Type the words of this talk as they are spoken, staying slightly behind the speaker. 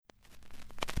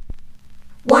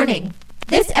Warning,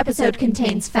 this episode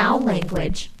contains foul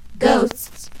language,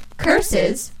 ghosts,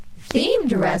 curses,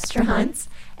 themed restaurants,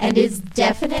 and is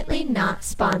definitely not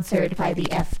sponsored by the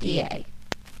FDA.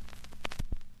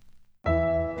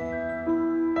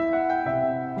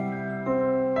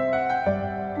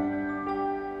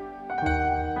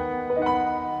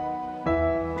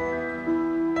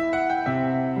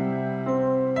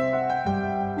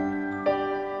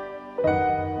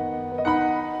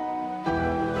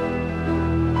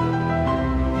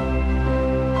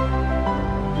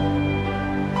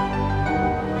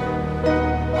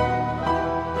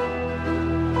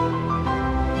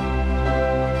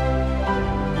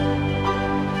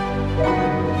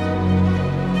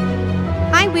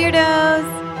 Hi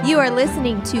Weirdos! You are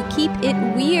listening to Keep It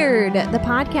Weird, the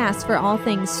podcast for all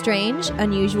things strange,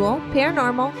 unusual,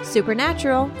 paranormal,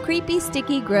 supernatural, creepy,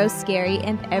 sticky, gross, scary,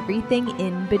 and everything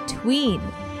in between.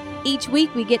 Each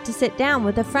week we get to sit down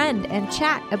with a friend and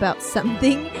chat about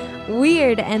something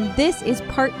weird, and this is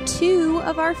part 2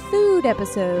 of our food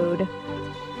episode.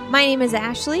 My name is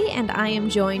Ashley, and I am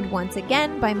joined once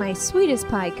again by my sweetest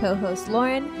pie co-host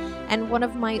Lauren, and one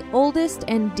of my oldest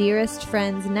and dearest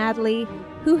friends, Natalie,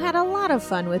 who had a lot of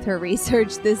fun with her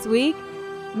research this week.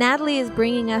 Natalie is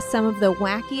bringing us some of the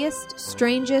wackiest,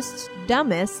 strangest,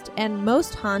 dumbest, and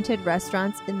most haunted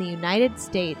restaurants in the United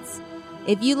States.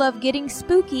 If you love getting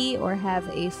spooky or have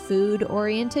a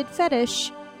food-oriented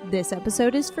fetish, this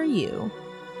episode is for you.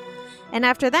 And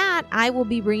after that, I will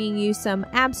be bringing you some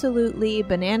absolutely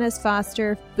bananas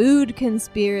Foster food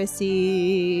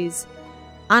conspiracies.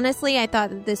 Honestly, I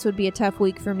thought that this would be a tough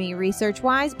week for me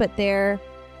research-wise, but there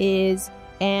is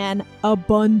an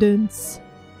abundance.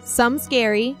 Some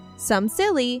scary, some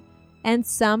silly, and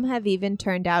some have even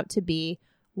turned out to be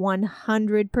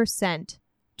 100%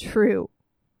 true.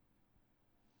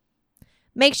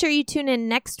 Make sure you tune in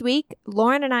next week.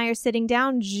 Lauren and I are sitting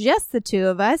down, just the two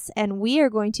of us, and we are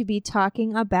going to be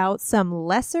talking about some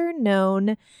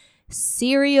lesser-known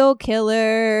serial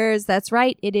killers. That's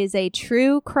right. It is a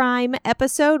true crime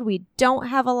episode. We don't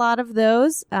have a lot of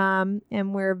those, and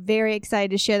we're very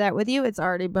excited to share that with you. It's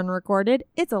already been recorded.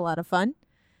 It's a lot of fun.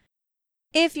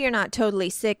 If you're not totally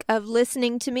sick of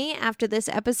listening to me after this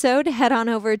episode, head on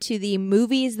over to the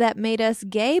Movies That Made Us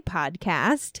Gay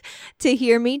podcast to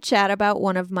hear me chat about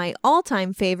one of my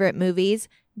all-time favorite movies,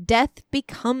 Death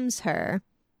Becomes Her.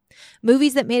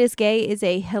 Movies That Made Us Gay is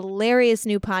a hilarious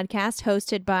new podcast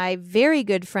hosted by very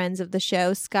good friends of the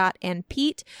show, Scott and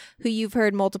Pete, who you've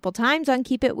heard multiple times on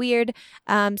Keep It Weird.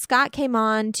 Scott came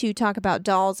on to talk about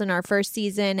dolls in our first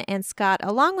season, and Scott,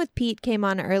 along with Pete, came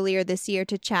on earlier this year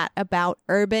to chat about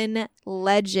urban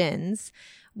legends.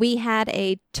 We had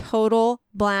a total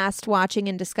blast watching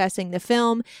and discussing the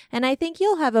film, and I think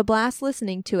you'll have a blast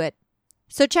listening to it.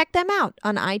 So check them out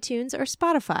on iTunes or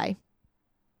Spotify.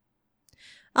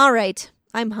 All right,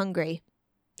 I'm hungry.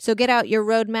 So get out your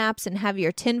road maps and have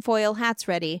your tinfoil hats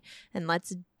ready, and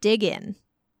let's dig in.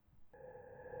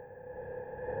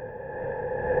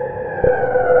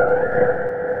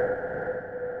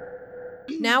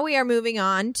 Now we are moving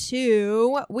on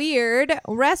to weird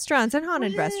restaurants and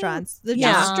haunted restaurants. The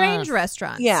just strange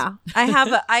restaurants. Yeah.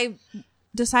 I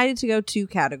decided to go 2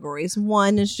 categories.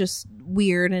 One is just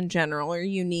weird in general or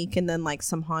unique, and then like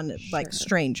some haunted, like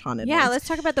strange haunted ones. Let's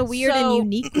talk about the weird and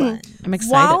unique one. I'm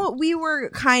excited. While we were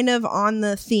kind of on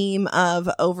the theme of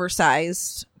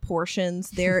oversized portions,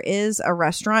 there is a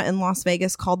restaurant in Las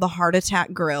Vegas called the Heart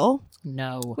Attack Grill.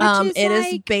 No. It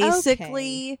is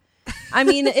basically... Okay. I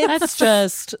mean, that's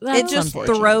just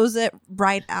throws it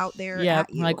right out there at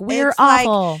you. Like, we're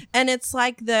awful. And it's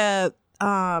like the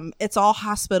it's all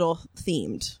hospital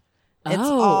themed. It's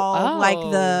all like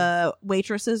the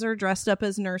waitresses are dressed up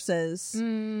as nurses.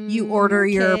 You order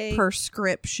your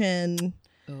prescription,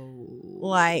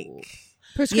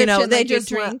 prescription, they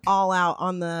just went all out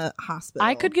on the hospital.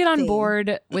 I could get on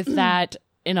board with that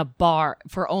in a bar,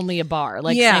 for only a bar,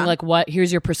 like saying like, what,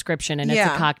 here's your prescription, and it's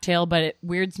a cocktail, but it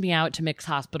weirds me out to mix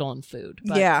hospital and food.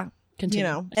 But continue.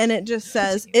 You know, and it just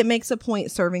says it makes a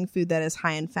point serving food that is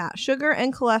high in fat, sugar,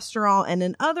 and cholesterol, and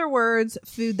in other words,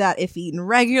 food that if eaten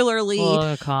regularly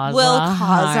will cause a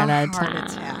heart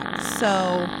attack.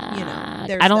 So, you know,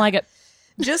 there's I don't like it.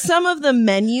 Just some of the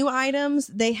menu items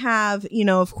they have, you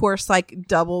know, of course, like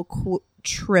double,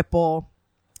 triple,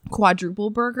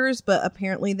 quadruple burgers, but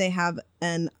apparently they have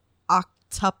an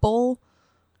octuple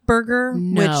burger,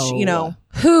 which, you know,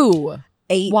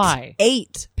 why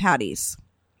 8 patties.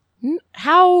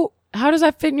 How does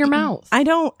that fit in your mouth? I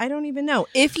don't even know.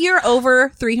 If you're over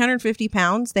 350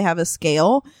 pounds, they have a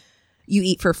scale. you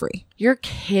eat for free. You're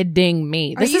kidding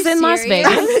me. Are This you is in Las serious?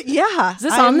 Vegas. Yeah. Is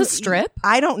this on the Strip?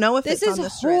 I don't know if This it's on is the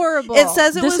Strip. horrible. It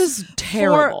says This is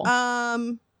terrible.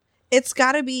 It's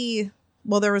got to be.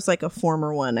 Well, there was like a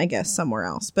former one, I guess, somewhere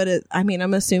else. But I'm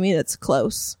assuming it's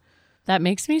close. That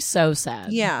makes me so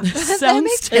sad. Yeah.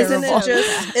 Sounds terrible.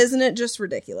 Isn't it just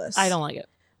ridiculous? I don't like it.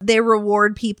 They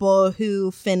reward people who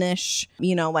finish,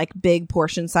 like big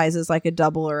portion sizes, like a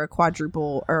double or a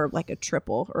quadruple or like a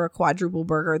triple or a quadruple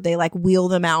burger. They like wheel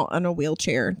them out on a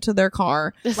wheelchair to their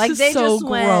car. This like is they so just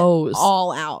went gross.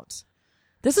 all out.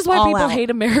 This is why All people out. hate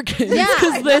Americans. Yeah,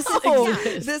 because this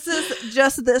exists. This is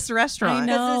just this restaurant. I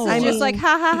know. This is just like ha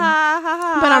ha ha ha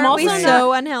ha. But I'm Aren't we also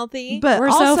so unhealthy. But We're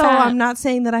so also, fat. I'm not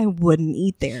saying that I wouldn't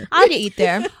eat there. I'd eat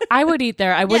there. I would eat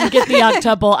there. I wouldn't get the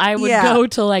octuple. I would go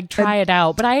to like try it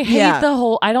out. But I hate the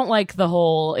whole, I don't like the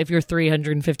whole, if you're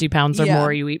 350 pounds or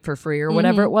more, you eat for free or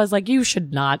whatever it was. Like you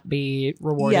should not be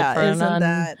rewarded for an isn't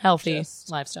that unhealthy just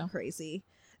lifestyle. Crazy.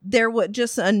 There was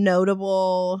just a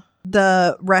notable,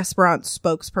 the restaurant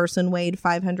spokesperson weighed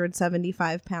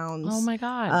 575 pounds. Oh my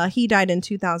God. He died in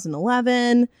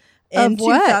 2011. Of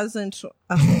what? 2000,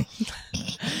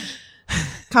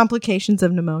 complications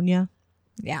of pneumonia.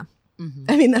 Yeah. Mm-hmm.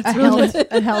 I mean, that's really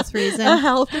A health reason. a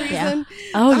health reason.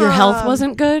 Oh, your health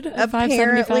wasn't good at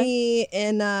 575? Apparently,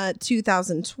 in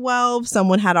 2012,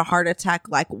 someone had a heart attack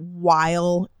like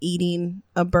while eating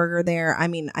a burger there. I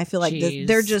mean, I feel like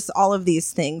they're just all of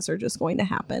these things are just going to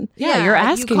happen. Yeah, you're Like,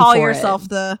 asking you call for yourself it.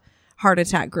 the heart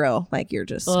attack grill, like you're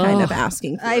just kind of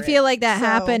asking for I it. feel like that So-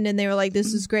 happened and they were like,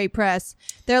 this is great press.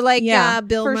 They're like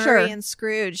Bill for Murray sure. and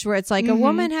Scrooge, where it's like a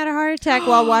woman had a heart attack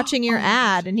while watching your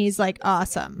ad. And he's like,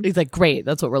 awesome. He's like, great.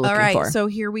 That's what we're looking All right, for. so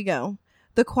here we go.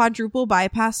 The quadruple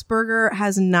bypass burger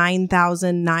has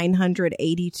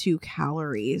 9,982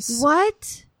 calories.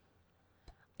 What?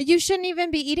 You shouldn't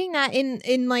even be eating that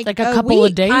in like a couple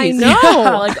week. of days. I know.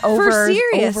 Yeah, like over, for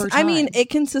serious. over I mean, time. it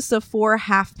consists of 4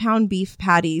 half-pound beef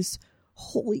patties.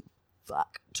 Holy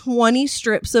fuck. 20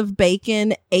 strips of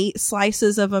bacon, 8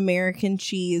 slices of American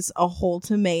cheese, a whole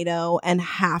tomato, and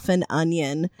half an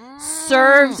onion.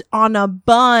 Served on a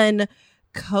bun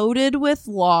coated with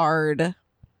lard.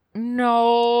 No.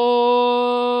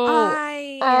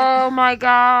 Oh my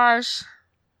gosh.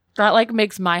 That like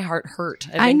makes my heart hurt.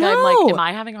 I think I'm know. like, am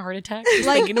I having a heart attack? Just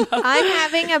thinking about I'm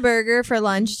having a burger for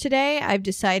lunch today. I've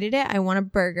decided it. I want a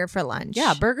burger for lunch.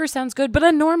 Yeah, burger sounds good, but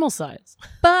a normal size.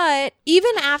 But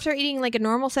even after eating like a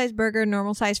normal size burger,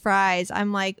 normal size fries,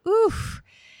 I'm like, oof,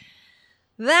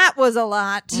 that was a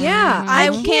lot. Yeah, I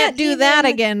I can't do that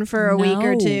even- again for a week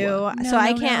or No. two. No, so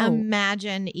I no, can't no.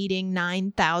 imagine eating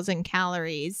 9,000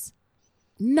 calories.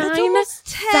 That's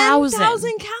almost 9,000.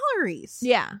 10,000 calories.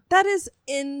 Yeah. That is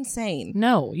insane.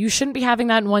 No, you shouldn't be having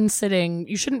that in one sitting.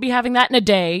 You shouldn't be having that in a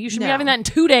day. You should be No. having that in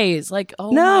 2 days. Like,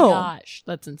 oh No. my gosh,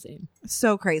 that's insane.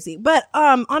 So crazy. But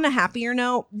on a happier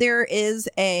note, there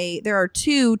are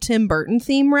 2 Tim Burton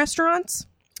theme restaurants.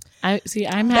 I'm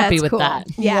happy That's with cool. that.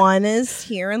 Yeah. One is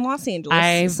here in Los Angeles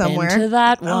I've somewhere. been to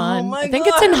that Oh one. my I think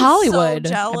God, it's in I'm so Hollywood. I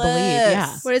jealous. believe.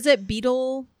 Yeah. What is it?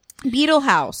 Beetle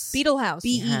House. House.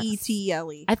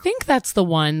 Beetle. I think that's the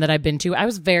one that I've been to. I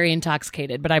was very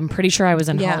intoxicated, but I'm pretty sure I was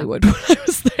in Yeah. Hollywood when I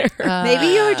was there. Maybe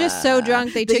you were just so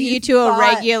drunk they that took you you to a thought-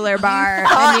 regular bar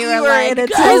thought and you you were were like, in a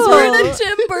Guys, we're in a Oh.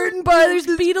 Tim Burton bar. There's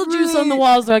Beetlejuice on the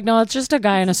walls. They're like, no, it's just a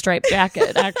guy in a striped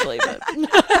jacket, actually. But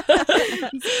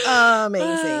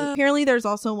Amazing. Apparently, there's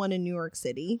also one in New York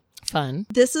City. fun.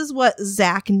 This is what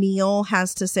Zach Neal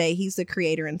has to say. He's the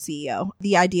creator and CEO.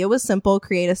 The idea was simple: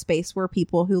 create a space where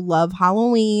people who love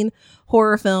Halloween,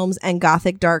 horror films, and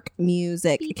gothic dark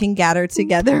music can gather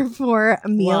together for a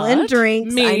meal and What?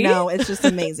 drinks. Me? I know, it's just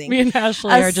amazing. Me and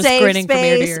Ashley A are just safe grinning from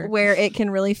ear to space ear. where it can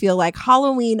really feel like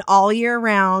Halloween all year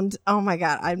round. Oh my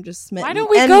God, I'm just smitten. Why don't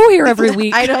we And- go here every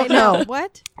week? I don't know.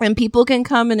 What? And people can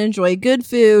come and enjoy good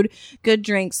food, good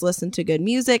drinks, listen to good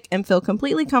music, and feel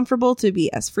completely comfortable to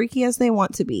be as freaky as they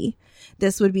want to be.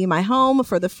 This would be my home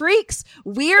for the freaks,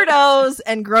 weirdos,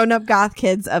 and grown-up goth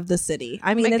kids of the city.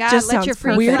 I mean, My it God, just let sounds your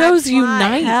freak perfect. Weirdos flag fly.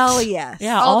 unite. Hell yes.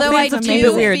 Yeah, all Although I fans of do Keep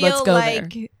It Weird. feel Let's go there.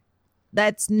 like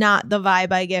that's not the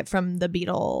vibe I get from the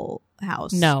Beetle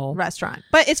House No. restaurant.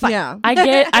 But it's fine. Yeah.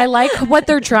 I like what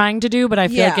they're trying to do, but I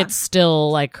feel like Yeah. it's still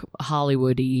like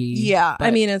Hollywood-y. Yeah, I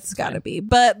But mean, it's got to be.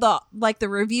 But the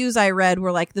reviews I read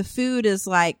were like the food is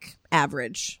like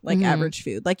average, like average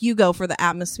food. Like you go for the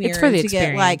atmosphere It's for the and to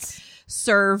get like experience.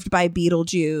 served by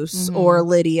Beetlejuice or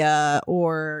Lydia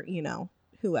or,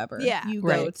 whoever. Yeah. You go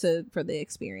Right. for the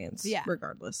experience. Yeah.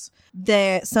 Regardless.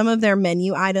 Some of their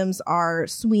menu items are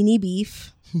Sweeney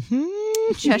beef,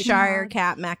 Cheshire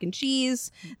Cat mac and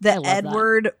cheese, the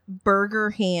Edward burger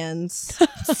hands,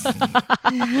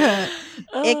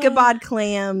 Ichabod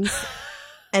clams,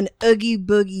 and Oogie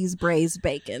Boogie's braised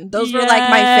bacon. Those were like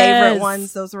my favorite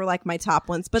ones. Those were like my top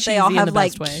ones. But Cheesy they all have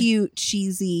like way. cute,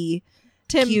 cheesy,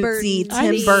 Tim cutesy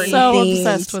Burton. Tim Burton so themes.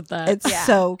 obsessed with that. It's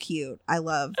so cute. I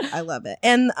love it.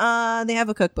 And they have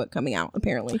a cookbook coming out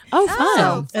apparently. Oh, fun! So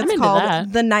I'm it's into called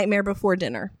that. The Nightmare Before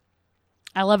Dinner.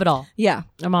 I love it all. Yeah,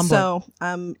 I'm on board. So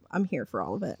I'm here for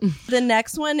all of it. The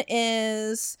next one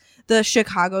is the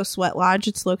Chicago Sweat Lodge.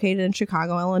 It's located in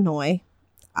Chicago, Illinois.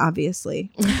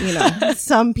 Obviously,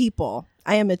 some people.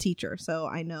 I am a teacher, so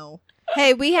I know.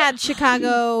 Hey, we had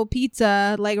Chicago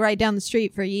pizza like right down the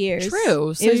street for years.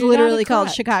 True. So it was you literally got it called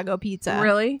correct. Chicago pizza.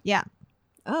 Really? Yeah.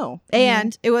 Oh.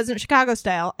 And it wasn't Chicago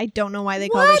style. I don't know why they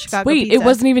called it Chicago Wait, pizza. it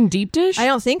wasn't even deep dish? I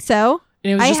don't think so.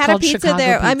 It was I just had a called pizza Chicago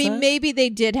there. I pizza? mean, maybe they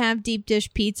did have deep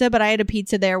dish pizza, but I had a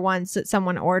pizza there once that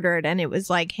someone ordered and it was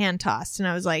like hand tossed. And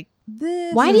I was like,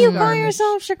 why do you call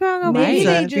yourself Chicago Maybe pizza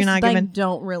they if you're just not like, giving...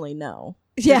 don't really know.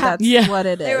 Yeah. That's what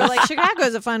it is. They were like,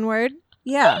 Chicago's a fun word.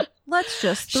 yeah. Let's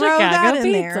just throw Chicago that in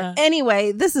pizza. there.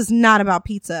 Anyway, this is not about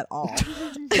pizza at all.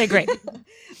 Okay, great.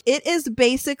 It is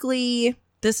basically,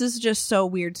 this is just so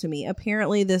weird to me.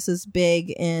 Apparently this is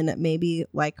big in maybe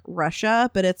like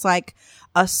Russia, but it's like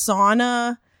a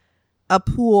sauna, a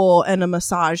pool, and a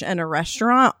massage and a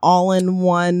restaurant all in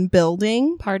one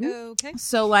building. Pardon? Okay.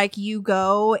 So like you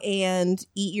go and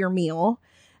eat your meal,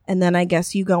 and then I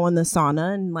guess you go in the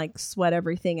sauna and like sweat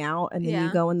everything out, and then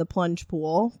you go in the plunge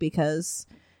pool because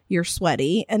you're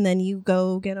sweaty, and then you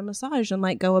go get a massage and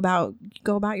like go about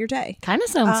your day. Kind of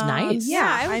sounds nice.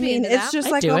 Yeah, I would be mean, into it's that. just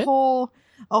I'd like do a it.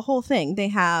 whole thing. They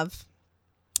have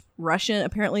Russian.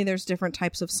 Apparently, there's different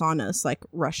types of saunas, like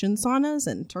Russian saunas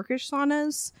and Turkish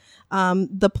saunas.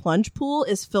 The plunge pool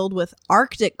is filled with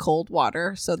Arctic cold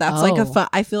water, so that's like a fun.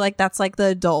 I feel like that's like the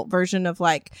adult version of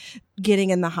like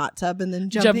getting in the hot tub and then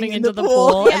jumping into the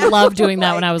pool. pool. I loved doing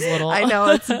that when I was little. I know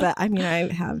it's. I mean,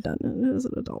 I have done it as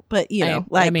an adult, but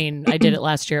I mean, I did it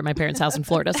last year at my parents' house in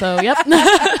Florida. So, yep.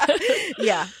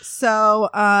 yeah. So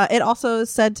it also is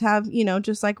said to have,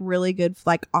 just like really good,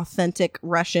 like authentic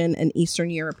Russian and Eastern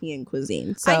European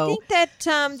cuisine. So I think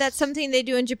that that's something they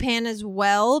do in Japan as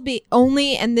well.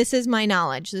 And this is my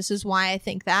knowledge. This is why I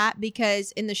think that,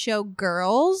 because in the show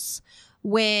Girls,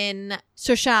 when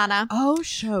Shoshana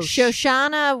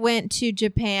went to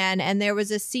Japan, and there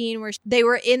was a scene where they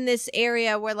were in this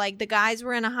area where like the guys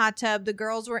were in a hot tub, the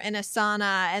girls were in a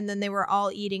sauna, and then they were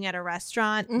all eating at a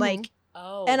restaurant. And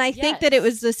I think that it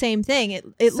was the same thing. It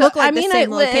looked like the same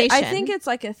location. I think it's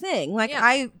like a thing. Like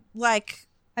I'm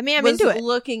was into it.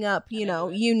 Looking up,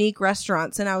 unique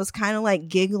restaurants, and I was kind of like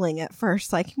giggling at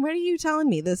first, like, what are you telling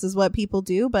me? This is what people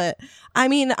do? But I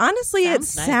mean, honestly,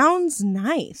 sounds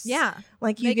nice. Yeah.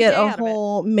 Like you get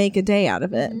make a day out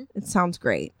of it. Mm-hmm. It sounds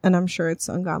great. And I'm sure it's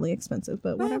ungodly expensive,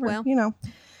 but whatever,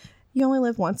 you only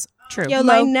live once. True.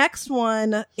 My next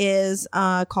one is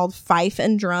called Fife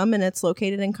and Drum, and it's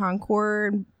located in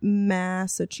Concord,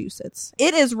 Massachusetts.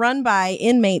 It is run by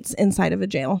inmates inside of a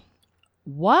jail.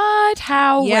 What?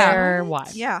 How? Where? Why?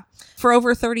 Yeah. For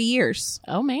over 30 years.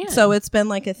 Oh, man. So it's been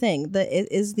like a thing. It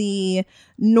is the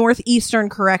Northeastern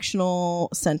Correctional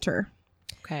Center.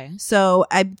 Okay. So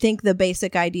I think the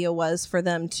basic idea was for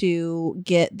them to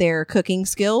get their cooking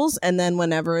skills, and then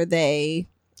whenever I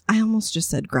almost just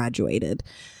said graduated.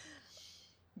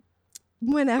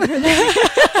 Whenever they...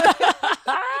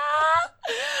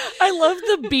 I love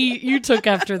the beat you took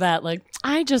after that. Like,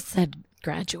 I just said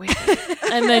graduated.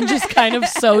 And then just kind of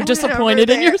so disappointed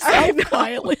in yourself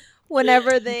quietly.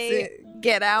 Whenever they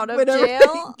get out of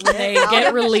jail. They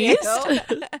get released.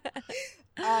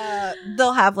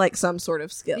 They'll have like some sort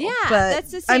of skill. Yeah, but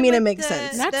that's the same it with makes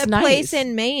sense. That's the nice. place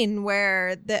in Maine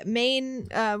where the Maine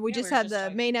we just had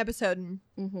the Maine episode.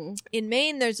 In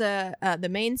Maine, there's the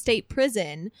Maine State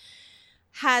Prison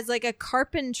has like a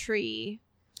carpentry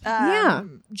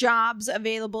jobs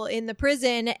available in the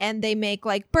prison, and they make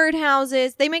like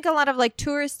birdhouses. They make a lot of like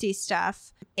touristy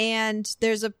stuff, and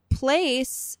there's a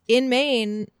place in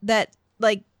Maine that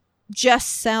like just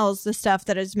sells the stuff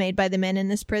that is made by the men in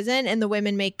this prison, and the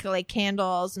women make like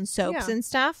candles and soaps and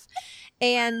stuff.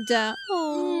 And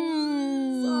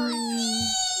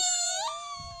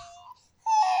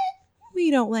we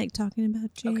don't like talking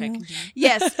about jail. Okay.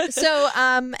 yes. So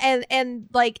and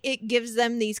like it gives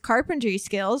them these carpentry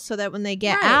skills so that when they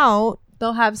get out,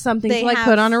 they'll have something to like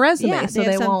put on a resume, so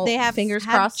they won't. They have fingers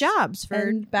had crossed jobs for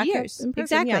and back years. up in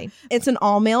prison. Exactly. Yeah. It's an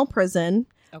all-male prison.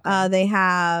 Okay. They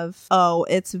have,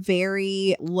 it's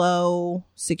very low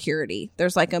security.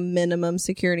 There's like a minimum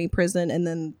security prison, and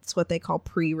then it's what they call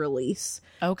pre-release.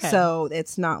 Okay. So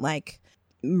it's not like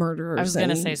murderers. I was going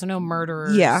to say, so no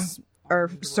murderers. Yeah. Or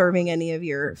serving any of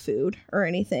your food or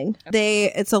anything.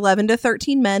 It's 11 to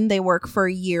 13 men. They work for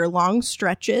year-long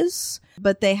stretches,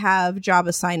 but they have job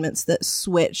assignments that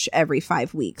switch every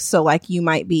 5 weeks. So like you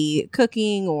might be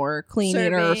cooking or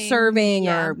cleaning or serving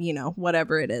or,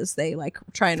 whatever it is. They like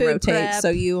try and Food rotate. prep. So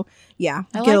you, get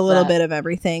like a little that. bit of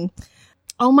everything.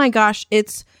 Oh my gosh.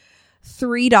 It's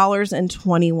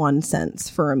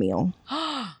 $3.21 for a meal.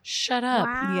 Shut up.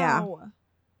 Wow. Yeah.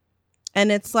 And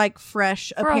it's like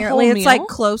fresh. For a Apparently, whole it's like meal?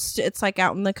 close to. It's like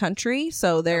out in the country,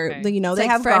 so they're Okay. they It's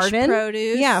have like fresh garden,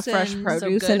 produce. yeah, fresh and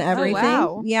produce good and food. everything.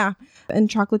 wow. Yeah, and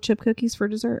chocolate chip cookies for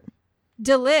dessert.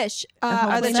 Delish. whole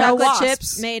Are the bunch of chocolate wasps.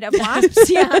 chips made of wasps?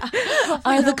 Yeah.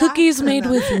 Are the cookies made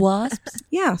with wasps?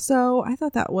 Yeah, so I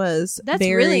thought that was That's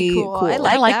very really cool. I I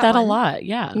like like that that a one. lot.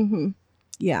 Yeah. Mm-hmm.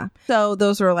 Yeah, so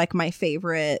those are like my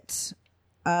favorite.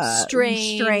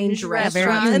 Strange restaurants.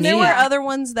 restaurants. And there unique. were other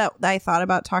ones that I thought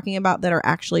about talking about that are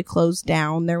actually closed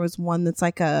down. There was one that's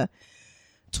like a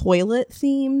toilet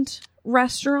themed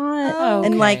restaurant, Oh,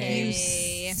 and like okay. you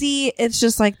see, it's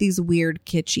just like these weird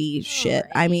kitschy shit.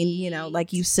 I mean,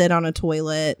 like you sit on a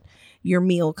toilet, your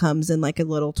meal comes in like a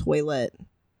little toilet.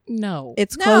 No.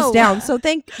 It's No. closed down, so we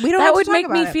don't. That have would to talk make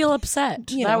me about it. feel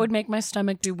upset. You That know. would make my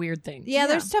stomach do weird things. Yeah,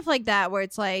 there's stuff like that where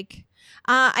it's like,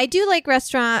 I do like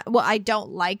restaurant. Well, I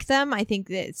don't like them. I think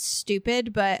that it's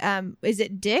stupid. But is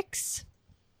it Dick's?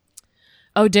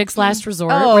 Oh, Dick's Last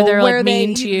Resort, Oh, where they're where like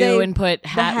mean to you they- and put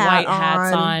hat white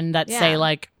hats on. on that Yeah. say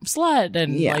like slut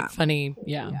and Yeah. like funny,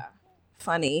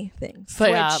 funny things.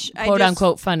 But, Which I quote just-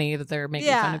 unquote funny that they're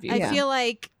making fun of you. I feel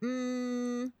like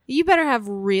you better have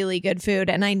really good food,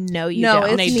 and I know you No,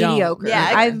 don't. it's They don't. mediocre.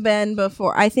 Yeah, I've been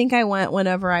before. I think I went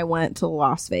whenever I went to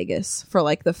Las Vegas for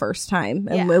like the first time,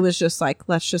 and Yeah. it was just like,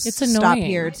 let's just It's stop annoying.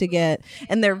 here to get.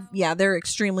 And they're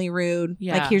extremely rude.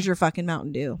 Yeah. Like, here's your fucking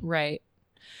Mountain Dew. Right.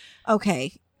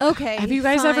 Okay. Okay. Have you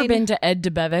guys ever fine. been to Ed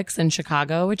DeBevick's in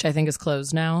Chicago, which I think is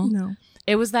closed now? No.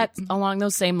 It was that along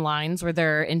those same lines where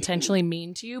they're intentionally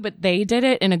mean to you, but they did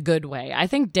it in a good way. I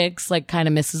think Dick's like kind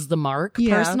of misses the mark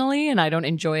personally, and I don't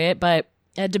enjoy it, but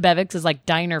Ed DeBevick's is like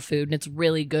diner food, and it's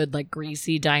really good, like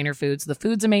greasy diner food. So the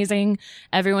food's amazing.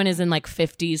 Everyone is in like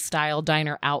 50s style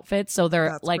diner outfits, so they're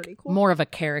That's like pretty cool. more of a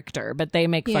character, but they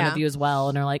make fun Yeah. of you as well,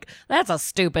 and are like, "That's a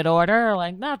stupid order," or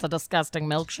like, "That's a disgusting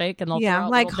milkshake," and they'll Yeah, throw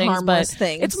out like little things, harmless but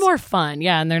things. it's more fun,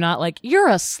 yeah. And they're not like, "You're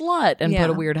a slut," and Yeah.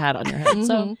 put a weird hat on your head.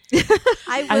 So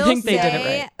I I will think they did it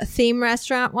say, theme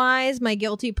restaurant wise, my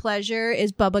guilty pleasure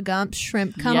is Bubba Gump's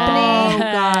Shrimp Company. Yes. Oh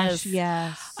gosh,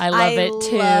 yes. I love it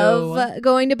too. love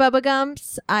going to Bubba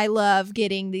Gump's. I love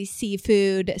getting the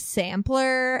seafood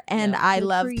sampler, and I good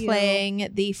love for you. playing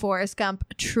the Forrest Gump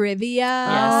trivia.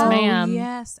 Yes, ma'am.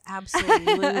 Yes,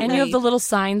 absolutely. And you have the little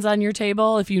signs on your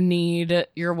table. If you need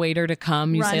your waiter to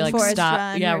come, you Run, say like Forrest, stop.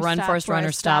 run, Yeah, or run, stop, Forrest, run, or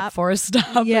Forrest, stop, stop. Forrest,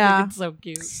 stop. Yeah. I think it's so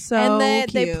cute. so And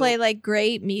they cute. play like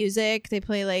great music. They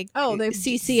play like they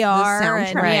CCR. the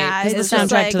and, soundtrack. yeah, Right. it's The just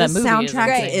soundtrack like, to that the movie is soundtrack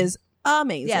great. is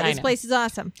amazing. Yeah, I this know. place is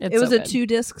awesome. It's It was so a good.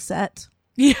 2-disc set.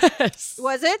 Yes.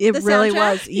 Was it? It The really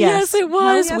soundtrack? was. Yes, it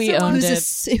was. Hell yes, We it owned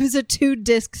was. it. It was a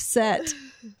 2-disc set.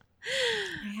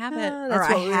 I have it. Oh, or that's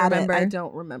I what we had remember. it. I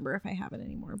don't remember if I have it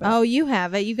anymore. But Oh, you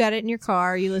have it. You got it in your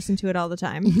car. You listen to it all the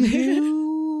time.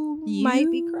 you might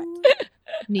be correct.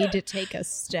 Need to take a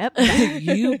step back.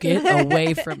 You get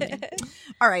away from me.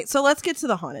 All right, so let's get to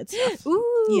the haunted stuff. Ooh.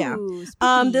 Yeah.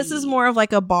 This is more of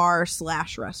like a bar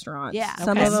 / restaurant. Yeah.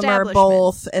 Some Okay. of them are Establishments.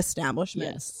 both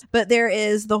establishments. Yes. But there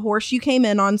is the Horse You Came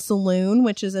In On Saloon,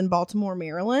 which is in Baltimore,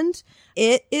 Maryland.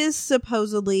 It is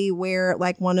supposedly where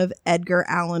like one of Edgar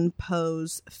Allan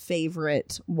Poe's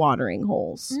favorite watering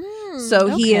holes.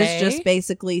 So he is okay. just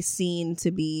basically seen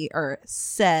to be, or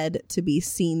said to be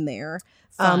seen there.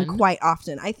 Fun. Quite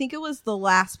often. I think it was the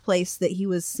last place that he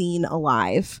was seen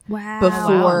alive Wow.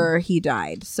 before he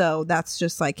died. So that's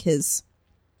just like his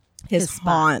His spot.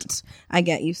 haunt, I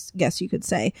guess you could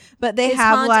say. But they His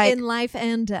have haunt like in life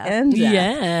and death. and death.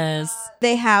 Yes.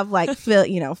 They have like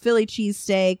Philly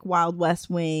cheesesteak, Wild West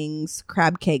wings,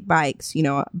 crab cake bites,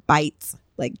 bites.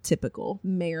 Like typical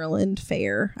Maryland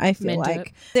fare, I feel Into like.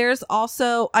 it. There's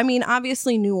also, I mean,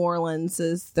 obviously New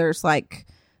Orleans there's like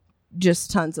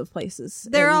just tons of places.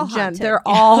 They're in all haunted. They're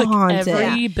all Like haunted.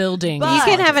 every building. But- You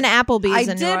can have an Applebee's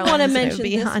I in did New want to Orleans and it mention would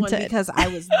be this haunted. one because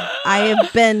I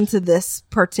have been to this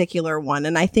particular one,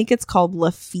 and I think it's called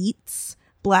Lafitte's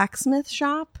Blacksmith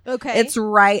Shop. Okay. It's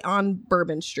right on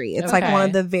Bourbon Street. It's like Okay. one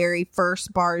of the very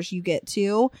first bars you get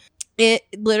to. It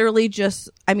literally just,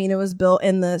 I mean, it was built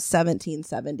in the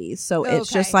 1770s. So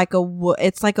it's just like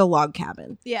it's like a log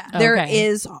cabin. Yeah. There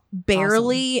is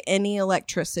barely any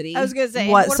electricity. I was going to say,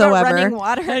 whatsoever. what about running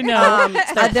water? I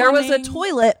know. There was a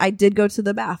toilet. I did go to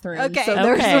the bathroom. Okay. So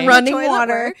there's the running Toilet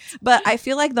water. worked. But I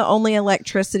feel like the only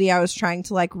electricity I was trying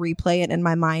to like replay it in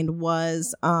my mind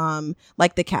was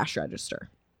like the cash register.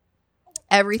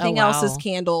 Everything else is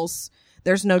candles.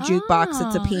 There's no jukebox.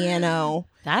 It's a piano.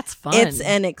 That's fun. It's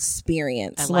an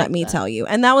experience, like let me tell you.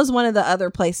 And that was one of the other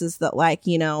places that, like,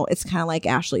 you know, it's kind of like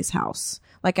Ashley's house.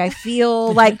 Like, I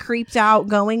feel like creeped out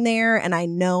going there, and I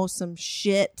know some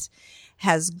shit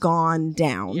has gone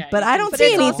down, but I don't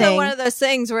see anything. It's also one of those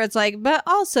things where it's like, but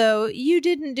also you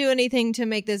didn't do anything to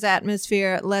make this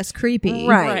atmosphere less creepy,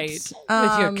 right? With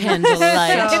your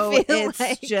candlelight. So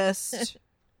it's just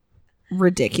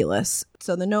ridiculous.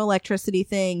 So the no electricity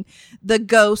thing, the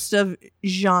ghost of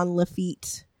Jean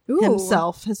Lafitte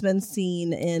himself has been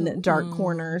seen in dark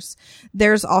corners.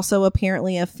 There's also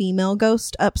apparently a female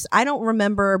ghost I don't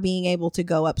remember being able to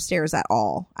go upstairs at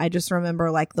all. I just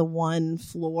remember like the one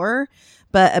floor,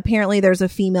 but apparently there's a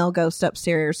female ghost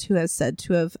upstairs who has said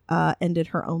to have ended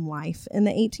her own life in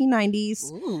the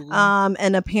 1890s.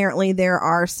 And apparently there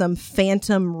are some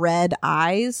phantom red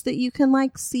eyes that you can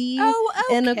like see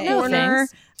in a corner.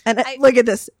 And look at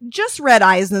this, just red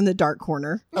eyes in the dark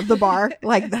corner of the bar.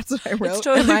 Like, that's what I wrote. It's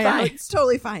totally fine. It's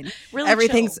totally fine. Really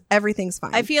everything's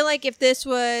fine. I feel like if this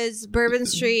was Bourbon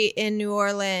Street in New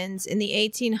Orleans in the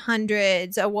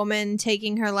 1800s, a woman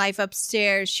taking her life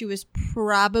upstairs, she was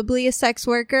probably a sex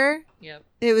worker. Yep.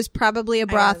 It was probably a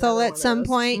brothel at some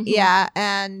point. Mm-hmm. Yeah.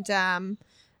 And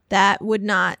that would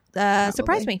not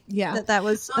surprise me. Yeah. That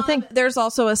was a thing. There's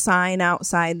also a sign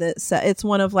outside that says it's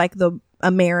one of like the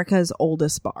America's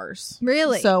oldest bars.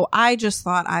 Really? So I just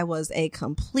thought I was a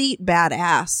complete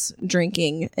badass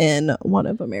drinking in one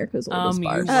of America's oldest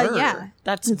bars. Yeah.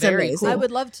 That's it's very amazing. cool. I would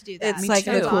love to do that. It's like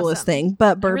the coolest thing.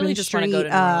 But Bourbon really just Street, want to go to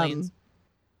New Orleans.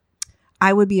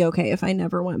 I would be okay if I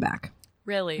never went back.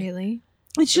 Really?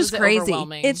 It's just crazy.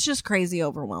 Overwhelming? It's just crazy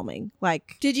overwhelming.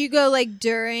 Like, did you go like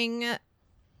during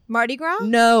Mardi Gras?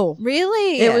 No.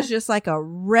 Really? It was just like a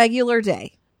regular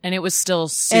day. And it was still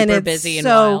super and it's busy and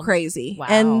so wild. crazy Wow.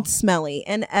 and smelly,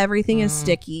 and everything is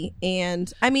sticky.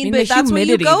 And I mean, the but that's what you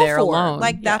humidity go there for. alone.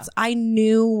 Like that's I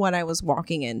knew what I was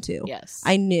walking into. Yes.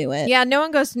 I knew it. Yeah, no one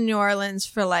goes to New Orleans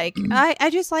for like I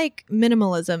just like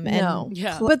minimalism and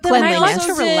Yeah. But then I cleanliness.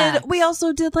 also did, we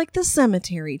also did like the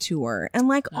cemetery tour and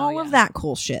like all of that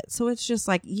cool shit. So it's just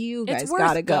like you guys It's worth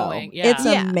gotta go. going. Yeah. It's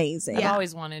Yeah. amazing. I've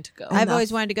always wanted to go. I've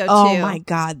always wanted to go Oh too. my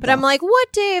god! But I'm like,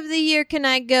 what day of the year can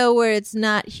I go where it's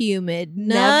not humid?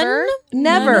 None.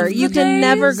 Never. of You the can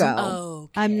never days? go.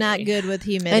 Okay. I'm not good with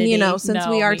humidity. And you know, since No,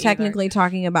 we are me either. technically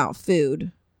talking about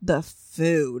food, the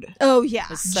food. Oh yeah.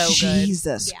 It's so good.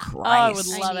 Jesus Yeah. Christ. Oh, I would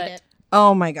love it.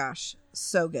 Oh my gosh.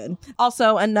 So good.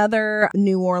 Also, another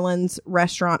New Orleans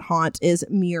restaurant haunt is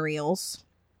Muriel's.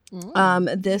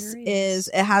 This is,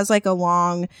 it has like a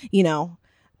long, you know,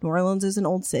 New Orleans is an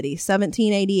old city,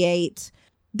 1788.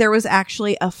 There was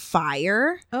actually a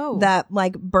fire that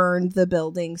like burned the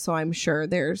building. So I'm sure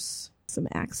there's some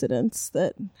accidents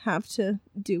that have to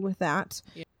do with that.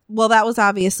 Yeah. Well, that was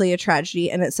obviously a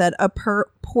tragedy. And it said a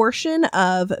portion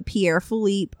of Pierre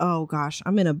Philippe. Oh gosh,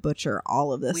 I'm going to butcher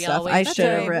all of this stuff. I should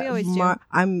have read.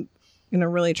 I'm going to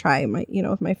really try my, you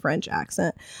know, with my French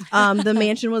accent. The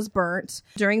mansion was burnt.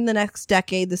 During the next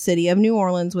decade, the city of New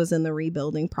Orleans was in the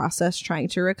rebuilding process, trying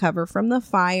to recover from the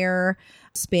fire.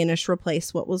 Spanish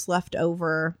replaced what was left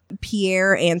over.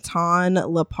 Pierre Anton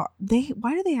Lepardie.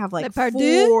 Why do they have like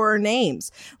four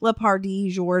names?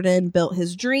 Lepardie Jordan built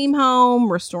his dream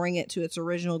home, restoring it to its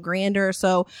original grandeur.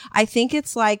 So I think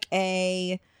it's like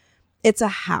it's a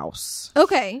house.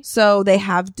 Okay. So they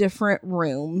have different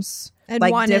rooms. And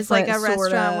like one is like a different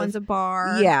sort restaurant, of- one's a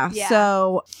bar. Yeah.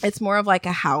 So it's more of like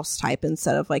a house type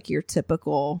instead of like your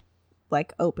typical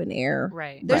like open air.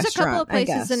 Right. There's a couple of restaurant, I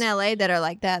places guess. in LA that are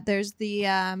like that. There's the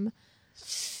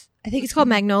I think it's called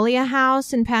Magnolia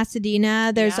House in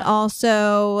Pasadena. There's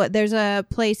also a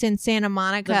place in Santa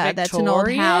Monica that's an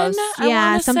old house.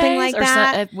 I something say, like or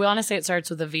that. we want to say it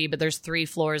starts with a V, but there's 3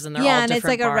 floors and they're all Yeah, and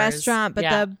different it's like bars. a restaurant, but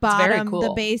Yeah, the it's very bottom, cool. the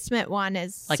basement one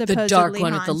is like supposedly the dark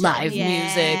one with the haunted. live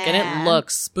music, and it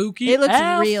looks spooky. It looks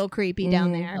AF. real creepy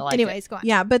down there. I like Anyways, go on.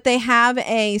 Yeah, but they have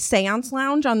a seance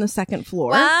lounge on the second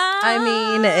floor. Wow. I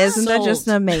mean, isn't that just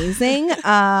Sold. amazing?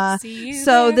 See you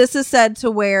So there. this is said to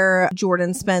where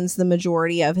Jordan spends the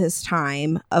majority of his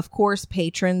time. Of course,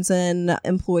 patrons and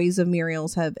employees of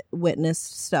Muriel's have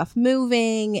witnessed stuff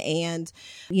moving and,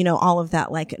 you know, all of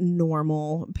that like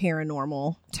normal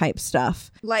paranormal type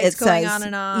stuff. Lights going on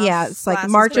and off. Yeah, it's like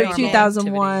Glasses March of going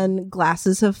 2001.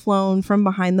 Glasses have flown from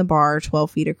behind the bar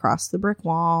 12 feet across the brick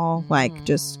wall. Like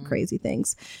just crazy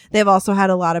things. They've also had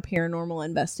a lot of paranormal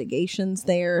investigations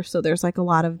there. So there's like a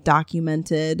lot of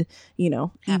documented,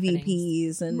 Happenings.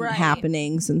 EVPs and Right.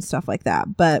 happenings and stuff like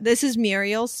that. But This is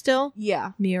Muriel's still?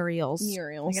 yeah. Muriel's.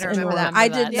 Muriel's. I gotta remember that. I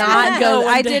did Yeah. not go. One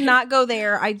I day. did not go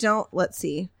there. I don't. Let's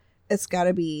see. It's got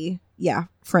to be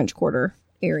French Quarter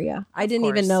area. I didn't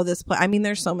even course. know this place. I mean,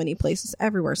 there's so many places.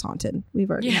 Everywhere's haunted. We've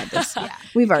already had this.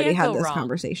 We've already Can't had go this wrong.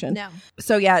 conversation. No.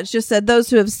 So yeah, it's just said those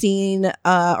who have seen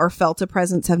or felt a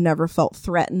presence have never felt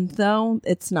threatened. Though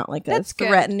it's not like That's a good.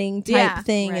 threatening type Yeah,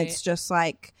 thing. right. It's just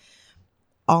like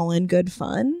all in good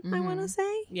fun. I Mhm. want to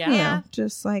say. Yeah. You Yeah. know,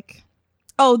 just like.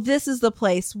 Oh, this is the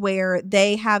place where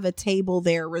they have a table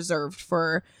there reserved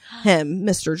for him,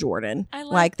 Mr. Jordan. I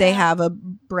like they that. have a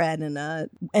bread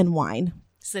and wine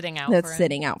Sitting out. that's for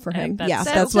sitting out for him. That's Yeah,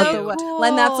 so that's what cute.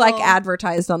 and that's like Cool.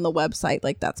 advertised on the website.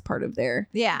 Like that's part of their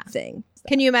Yeah. thing.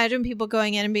 Can you imagine people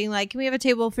going in and being like, "Can we have a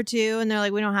table for two?" And they're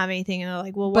like, "We don't have anything." And they're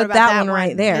like, "Well, what But about that that one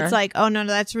right there. It's like, "Oh no,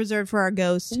 that's reserved for our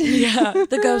ghost." Yeah.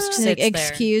 The ghost Like, sits there.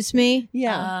 excuse me.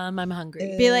 Yeah. I'm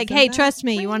hungry. Be like, Isn't "Hey, that trust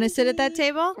me. You want to sit at that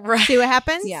table? Right. See what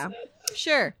happens?" Yeah.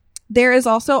 Sure. There is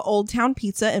also Old Town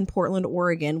Pizza in Portland,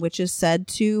 Oregon, which is said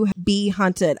to be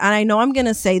haunted. And I know I'm going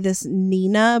to say this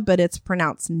Nina, but it's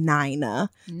pronounced Nina.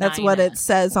 That's what Nina. it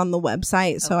says on the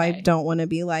website. So I Okay. don't want to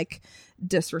be like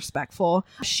disrespectful.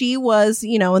 She was,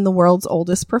 in the world's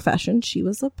oldest profession. She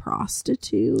was a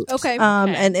prostitute. Okay. Okay.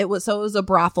 And it was a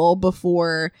brothel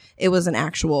before it was an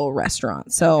actual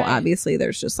restaurant. So Okay. obviously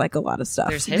there's just like a lot of stuff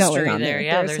There's going history on there.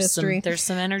 Yeah. There's history. there's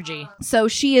some energy. So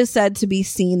she is said to be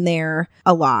seen there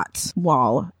a lot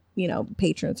while,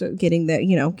 patrons are getting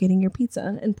getting your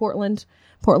pizza in Portland,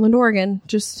 Oregon,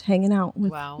 just hanging out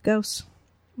with Wow. ghosts.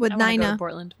 With I wanna go to Nina.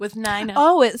 Portland with Nina.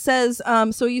 Oh, it says,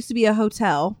 so it used to be a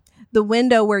hotel. The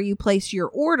window where you place your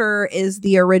order is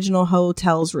the original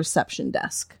hotel's reception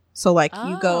desk. So like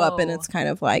you go up and Oh. it's kind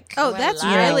of like, Oh, that's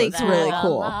I really it's cool. really a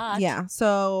cool. lot. Yeah.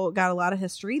 So got a lot of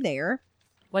history there.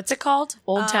 What's it called?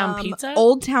 Old Town Pizza.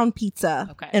 Old Town Pizza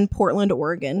Okay. in Portland,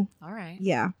 Oregon. All right.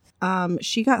 Yeah.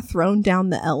 She got thrown down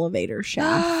the elevator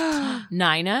shaft.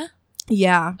 Nina.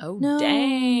 Yeah. Oh No.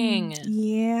 dang.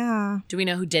 Yeah. Do we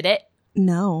know who did it?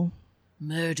 No.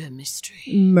 Murder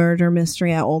mystery. Murder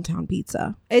mystery at Old Town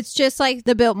Pizza. It's just like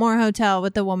the Biltmore Hotel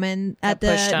with the woman at Got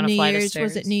pushed the down a New flight of Year's.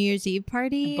 Was stairs. it New Year's Eve I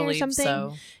party or believe something?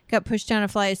 so. Got pushed down a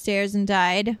flight of stairs and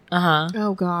died. Uh huh.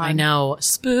 Oh God. I know.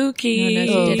 Spooky.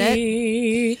 No, no,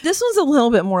 she did This one's a little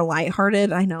bit more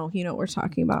lighthearted. I know, what we're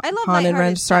talking about. I love haunted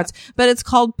lighthearted restaurants, but it's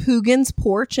called Poogan's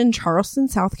Porch in Charleston,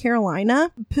 South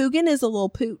Carolina. Poogan is a little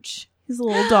pooch. He's a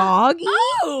little dog.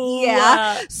 Oh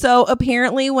Yeah. So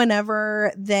apparently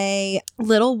whenever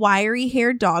little wiry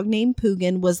haired dog named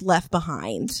Poogan was left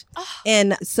behind.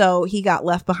 And so he got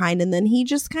left behind and then he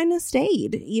just kind of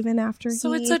stayed even after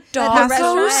So he it's a the dog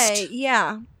restaurant. ghost. away.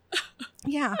 Yeah.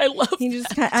 Yeah. I love. He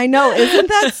just I know, isn't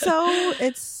that so?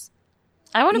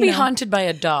 I want to you be know. haunted by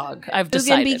a dog. I've Poogan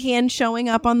decided. began showing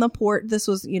up on the port. This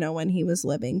was, when he was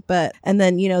living, and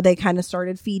then, they kind of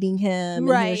started feeding him. And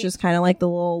he Right. was just kind of like the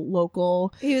little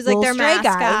local. He was like little their stray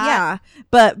mascot. guy. Yeah.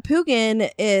 But Poogan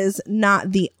is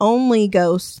not the only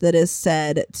ghost that is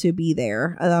said to be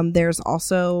there. There's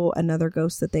also another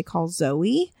ghost that they call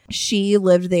Zoe. She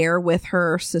lived there with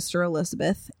her sister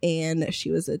Elizabeth and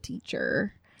she was a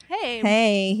teacher.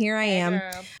 Hey, here I am.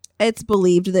 Girl. It's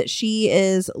believed that she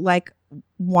is like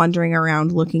wandering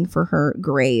around looking for her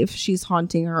grave. She's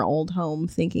haunting her old home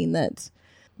thinking that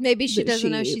Maybe she that doesn't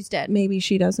know she's dead. Maybe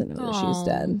she doesn't know that she's Aw.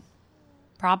 dead.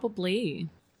 Probably.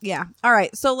 Yeah. All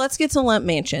right. So let's get to Limp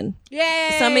Mansion.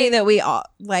 Yay! Somebody that we all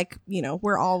like,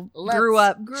 we're all Let's grew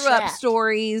up chat.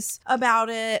 stories about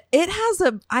it. It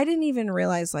has I didn't even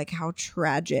realize like how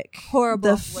tragic Horrible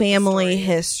the what the family story is.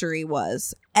 history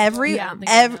was. Every Yeah, I think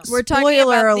I know. We're talking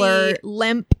spoiler about alert. the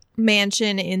Limp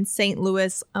Mansion in St.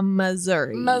 Louis,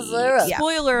 Missouri. Missouri. Yeah.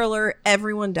 Spoiler alert,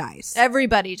 everyone dies.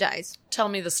 Everybody dies. Tell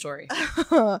me the story.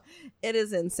 It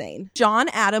is insane. John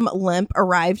Adam Limp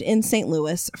arrived in St.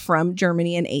 Louis from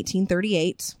Germany in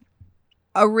 1838.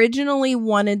 Originally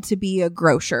wanted to be a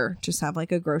grocer, just have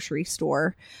like a grocery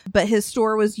store, but his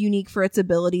store was unique for its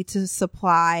ability to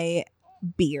supply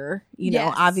beer.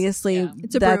 Yes. Obviously Yeah.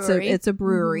 It's a brewery. It's a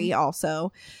brewery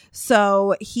also.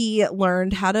 So he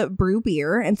learned how to brew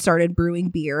beer and started brewing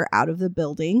beer out of the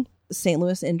building. St.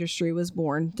 Louis industry was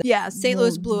born. Yeah, St.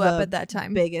 Louis blew up at that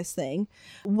time. Biggest thing.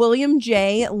 William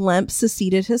J. Lemp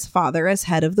succeeded his father as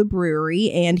head of the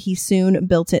brewery, and he soon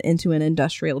built it into an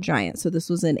industrial giant. So this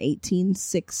was in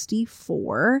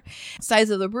 1864. Size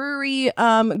of the brewery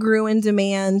grew in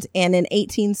demand, and in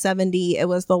 1870, it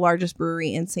was the largest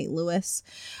brewery in St. Louis.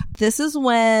 This is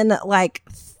when like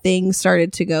things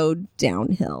started to go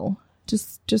downhill.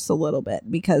 Just a little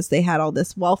bit, because they had all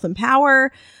this wealth and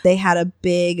power. They had a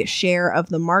big share of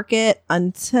the market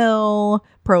until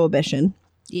Prohibition.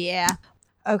 Yeah.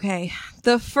 Okay.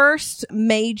 The first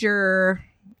major,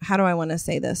 how do I want to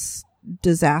say this,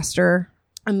 disaster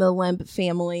in the Lemp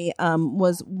family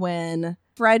was when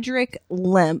Frederick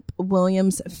Lemp,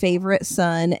 William's favorite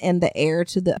son and the heir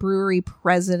to the brewery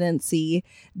presidency,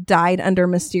 died under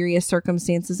mysterious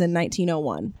circumstances in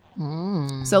 1901.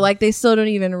 So like they still don't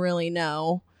even really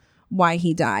know why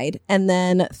he died. And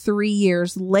then 3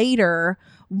 years later,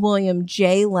 William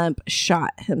J. Lemp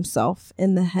shot himself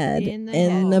in the head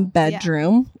in the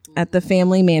bedroom at the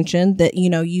family mansion that, you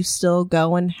know, you still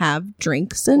go and have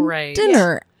drinks and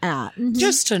dinner at.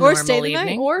 Just a normal stay the evening.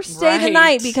 night. Or stay the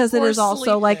night, because it is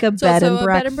also like a bed and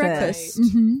breakfast.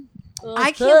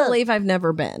 I can't believe I've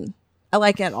never been,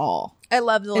 like, at all. I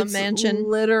love the Lemp It's Mansion.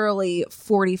 literally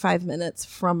 45 minutes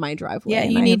from my driveway. Yeah,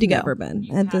 and you I need have to go. Never been,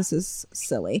 and this is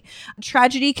silly.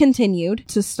 Tragedy continued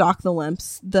to stalk the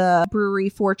Lemps. The brewery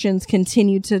fortunes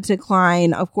continued to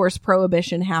decline. Of course,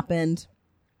 Prohibition happened.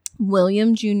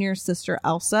 William Jr.'s sister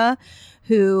Elsa,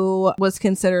 who was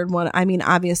considered one, I mean,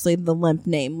 obviously the Lemp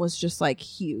name was just like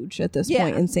huge at this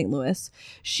point in St. Louis.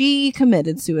 She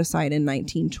committed suicide in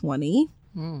 1920.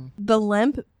 The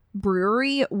Lemp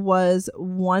brewery was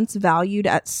once valued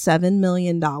at $7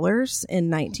 million in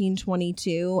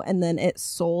 1922, and then it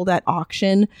sold at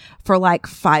auction for like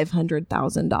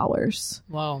 $500,000.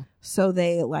 Wow. So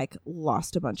they like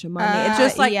lost a bunch of money. It's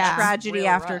just like tragedy Real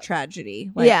after rough.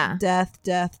 tragedy. Like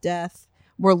death.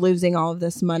 We're losing all of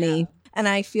this money. And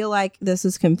I feel like this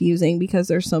is confusing because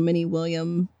there's so many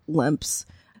William Lemps.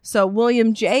 So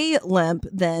William J. Lemp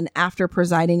then, after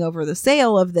presiding over the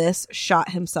sale of this,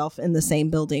 shot himself in the same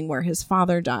building where his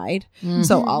father died.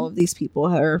 So all of these people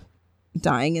are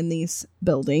dying in these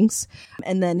buildings.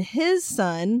 And then his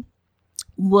son,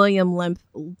 William Lemp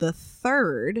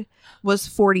III, was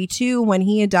 42 when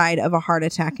he had died of a heart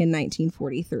attack in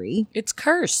 1943. It's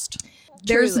cursed.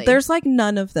 There's like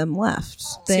none of them left.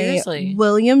 Seriously.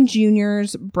 William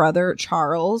Jr.'s brother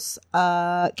Charles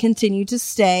continued to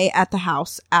stay at the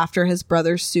house after his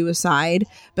brother's suicide,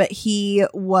 but he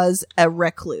was a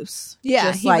recluse.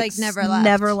 Yeah, Just he like never left.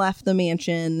 Never left the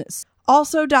mansion.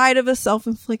 Also died of a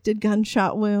self-inflicted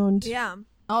gunshot wound. Yeah.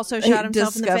 Also shot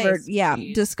himself in the face. Yeah,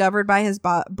 discovered by his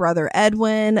brother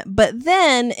Edwin. But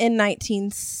then in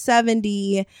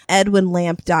 1970, Edwin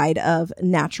Lamp died of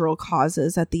natural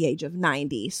causes at the age of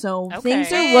 90. So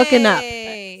things are looking up.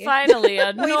 Finally,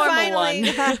 a normal one.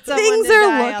 Things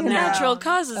are looking up. Natural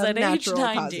causes at age Natural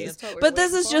 90. causes. But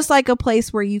this is just like a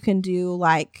place where you can do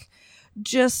like,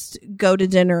 just go to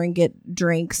dinner and get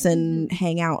drinks and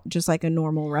hang out just like a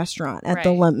normal restaurant at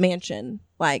the Lemp Mansion.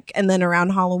 Like, and then around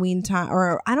Halloween time,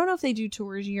 or I don't know if they do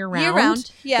tours year round. Year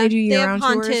round, yeah. They do year round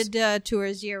have tours. haunted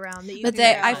tours year round. That you But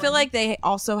can go I on. feel like they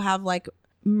also have like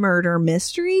murder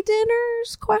mystery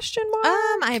dinners? Question mark.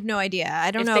 I have no idea.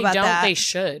 I don't If know they about don't, that. they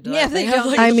should. Yeah, if they have, don't,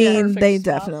 like, I the mean, perfect they spot.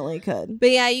 definitely could.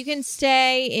 But yeah, you can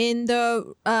stay in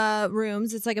the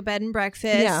rooms. It's like a bed and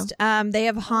breakfast. They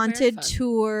have haunted fun.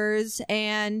 tours,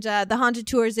 and the haunted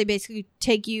tours, they basically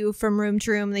take you from room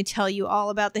to room. They tell you all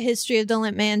about the history of the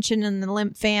Lemp Mansion and the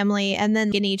Lemp family, and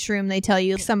then in each room, they tell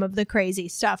you some of the crazy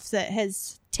stuff that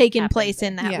has taken place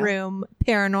in that room,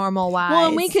 paranormal wise. Well,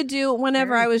 and we could do,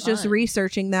 whenever Very I was just fun.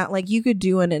 researching that, like you could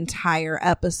do an entire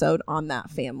episode on that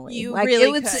family. You like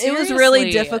really it was, could. it was really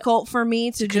Seriously. difficult for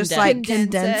me to just like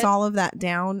Condense condense it. all of that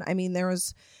down. I mean, there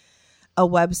was a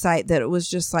website that it was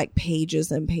just like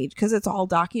pages and pages because it's all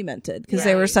documented because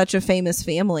they were such a famous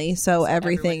family. So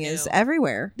everything everyone is knew.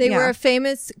 everywhere. They were a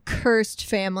famous cursed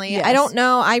family. Yes. I don't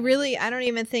know. I don't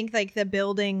even think like the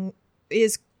building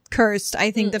is cursed.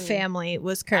 I think the family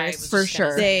was cursed. For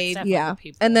sure. They,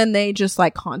 And then they just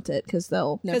like haunt it because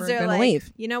they'll never because they're gonna like,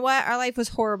 leave. you know what? Our life was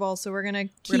horrible, so we're gonna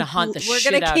haunt the we're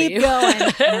shit gonna out keep of you. going.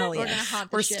 Hell We're yes. gonna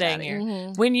haunt the We're shit staying out of here.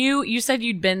 you. When you said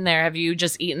you'd been there, have you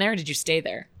just eaten there or did you stay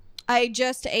there? I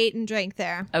just ate and drank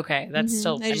there. Okay, that's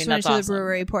still, I just mean, went that's to awesome. the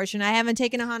brewery portion. I haven't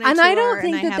taken a haunted And tour. I don't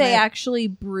think and that they haven't- actually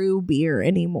brew beer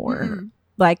anymore.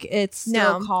 Like it's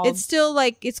still called. It's still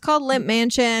like it's called Lemp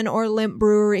Mansion or Lemp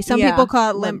Brewery. Some people call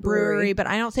it Lemp Brewery, but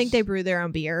I don't think they brew their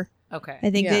own beer. Okay.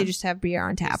 I think they just have beer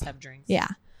on tap. Just have drinks. Yeah,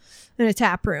 in a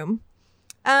tap room.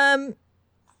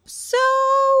 So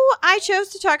I chose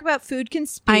to talk about food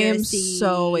conspiracies. I am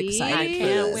so excited. I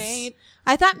can't wait.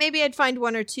 I thought maybe I'd find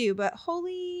one or two, but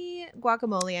holy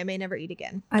guacamole, I may never eat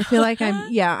again. I feel like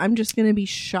I'm just going to be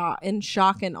in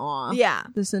shock and awe. Yeah.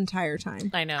 This entire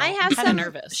time. I know. I have I'm some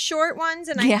nervous. short ones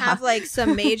and I have like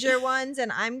some major ones,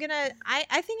 and I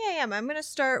think I am. I'm going to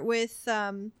start with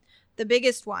the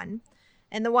biggest one,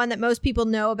 and the one that most people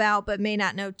know about but may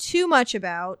not know too much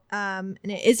about. And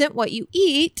it isn't what you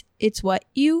eat, it's what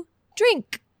you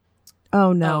drink.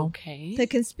 Oh, no. Okay. The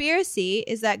conspiracy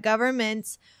is that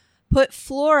governments put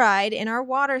fluoride in our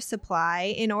water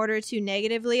supply in order to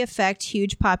negatively affect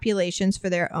huge populations for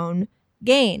their own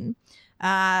gain.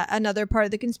 Another part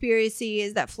of the conspiracy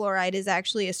is that fluoride is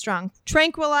actually a strong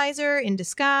tranquilizer in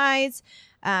disguise.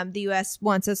 The U.S.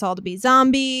 wants us all to be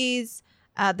zombies.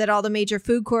 That all the major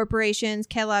food corporations,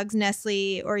 Kellogg's,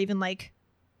 Nestle, or even like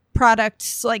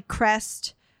products like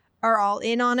Crest are all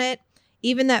in on it.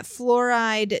 Even that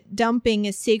fluoride dumping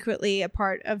is secretly a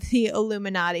part of the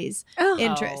Illuminati's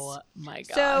interest. Oh my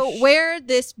gosh. So where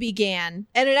this began,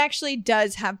 and it actually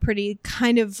does have pretty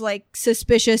kind of like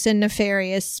suspicious and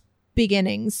nefarious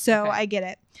beginnings. So I get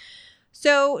it.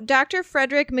 So Dr.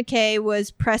 Frederick McKay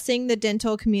was pressing the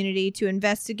dental community to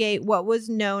investigate what was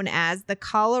known as the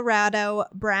Colorado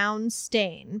brown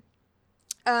stain.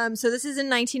 So this is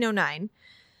in 1909.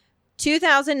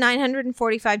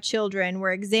 2,945 children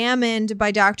were examined by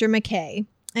Dr. McKay,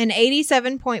 and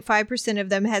 87.5% of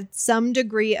them had some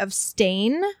degree of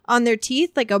stain on their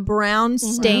teeth, like a brown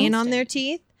stain on their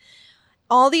teeth.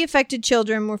 All the affected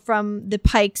children were from the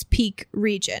Pikes Peak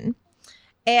region.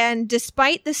 And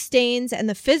despite the stains and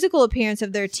the physical appearance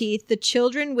of their teeth, the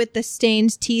children with the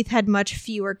stained teeth had much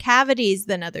fewer cavities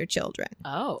than other children.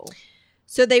 Oh.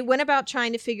 So they went about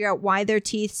trying to figure out why their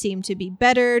teeth seemed to be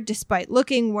better despite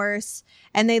looking worse.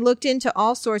 And they looked into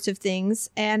all sorts of things.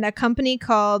 And a company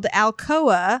called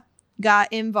Alcoa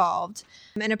got involved.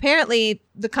 And apparently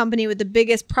the company with the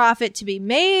biggest profit to be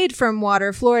made from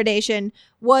water fluoridation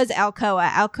was Alcoa.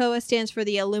 Alcoa stands for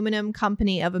the Aluminum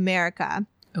Company of America.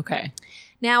 Okay.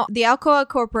 Now, the Alcoa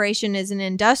Corporation is an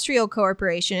industrial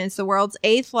corporation. It's the world's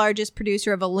 8th largest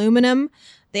producer of aluminum.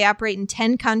 They operate in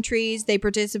 10 countries. They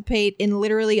participate in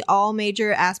literally all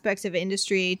major aspects of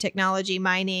industry, technology,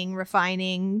 mining,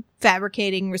 refining,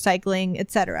 fabricating, recycling,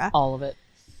 etc. All of it.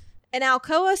 An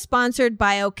Alcoa-sponsored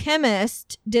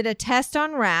biochemist did a test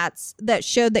on rats that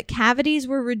showed that cavities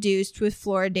were reduced with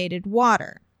fluoridated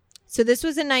water. So this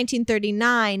was in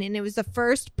 1939, and it was the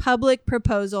first public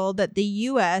proposal that the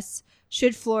U.S.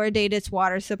 should fluoridate its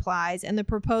water supplies, and the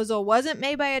proposal wasn't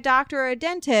made by a doctor or a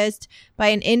dentist, by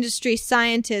an industry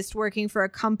scientist working for a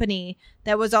company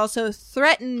that was also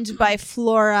threatened by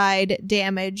fluoride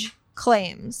damage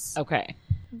claims. Okay.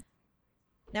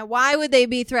 Now, why would they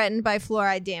be threatened by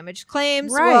fluoride damage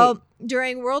claims? Right. Well,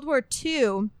 during World War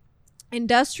II,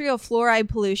 industrial fluoride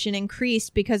pollution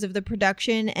increased because of the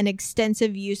production and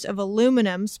extensive use of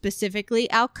aluminum, specifically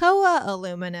Alcoa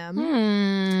aluminum,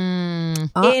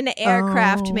 in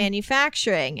aircraft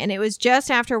manufacturing. And it was just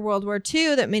after World War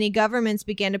II that many governments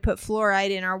began to put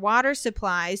fluoride in our water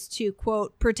supplies to,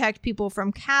 quote, protect people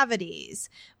from cavities.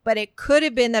 But it could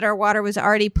have been that our water was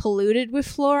already polluted with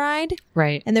fluoride.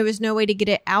 Right. And there was no way to get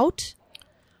it out.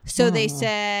 So they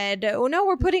said, oh, no,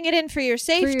 we're putting it in for your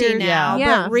safety now.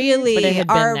 Yeah. But really, But it had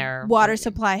been our there water already.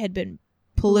 supply had been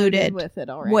polluted with it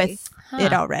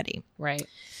already. Right.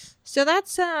 So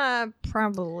that's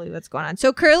probably what's going on.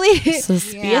 So currently,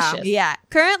 Suspicious. yeah.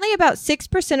 Currently, about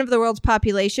 6% of the world's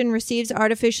population receives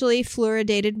artificially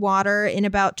fluoridated water in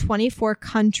about 24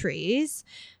 countries.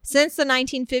 Since the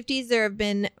 1950s, there have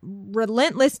been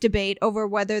relentless debate over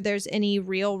whether there's any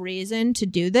real reason to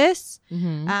do this.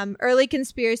 Early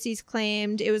conspiracies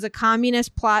claimed it was a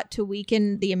communist plot to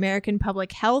weaken the American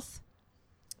public health.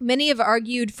 Many have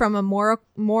argued from a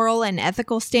moral and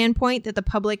ethical standpoint that the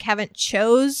public haven't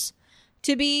chose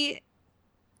to be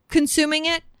consuming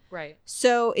it. Right.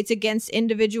 So it's against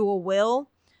individual will.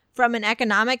 From an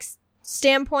economic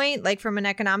standpoint, like from an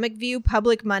economic view,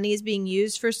 public money is being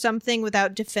used for something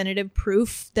without definitive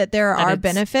proof that there are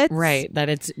benefits. Right. That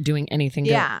it's doing anything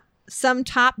good. Yeah. Some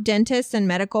top dentists and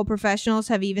medical professionals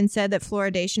have even said that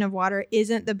fluoridation of water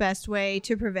isn't the best way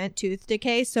to prevent tooth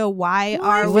decay. So why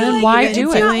are we then why even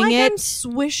do it? doing Like it? I'm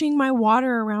swishing my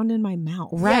water around in my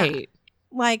mouth. Right.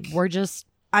 Like We're just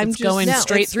I'm it's just going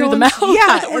straight it's through the going- mouth.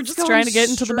 Yeah, We're it's just going trying to get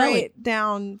into the belly. straight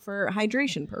down for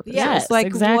hydration purposes. Yes, like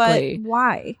exactly. What?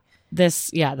 Why?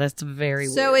 That's very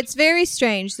weird. So it's very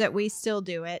strange that we still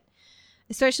do it,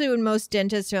 especially when most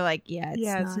dentists are like,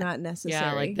 It's not necessary.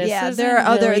 Yeah, like this yeah, isn't there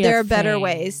are really there a are better thing.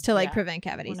 ways to like Yeah. prevent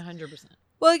cavities. 100%.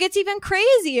 Well, it gets even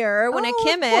crazier when a Of course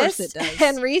chemist it does.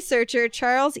 and researcher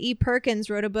Charles E. Perkins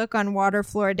wrote a book on water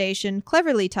fluoridation,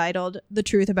 cleverly titled The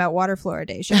Truth About Water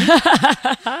Fluoridation,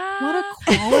 What a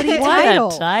quality title.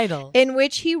 What a title. in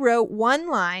which he wrote one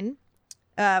line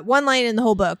in the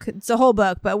whole book. It's a whole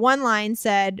book, but one line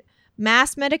said,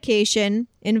 mass medication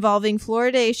involving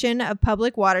fluoridation of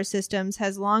public water systems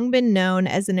has long been known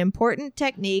as an important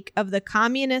technique of the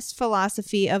communist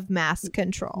philosophy of mass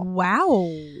control.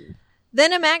 Wow.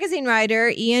 Then a magazine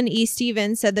writer, Ian E.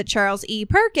 Stevens, said that Charles E.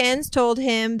 Perkins told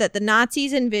him that the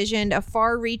Nazis envisioned a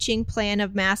far-reaching plan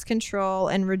of mass control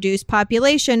and reduce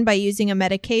population by using a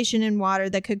medication in water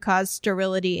that could cause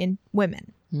sterility in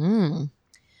women. No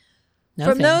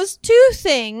From thanks. those two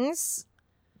things,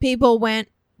 people went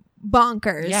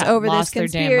bonkers Yeah, over this lost their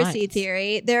damn conspiracy minds.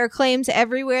 theory. There are claims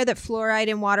everywhere that fluoride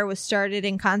in water was started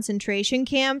in concentration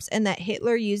camps and that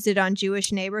Hitler used it on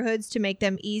Jewish neighborhoods to make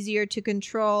them easier to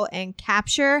control and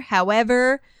capture.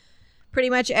 However,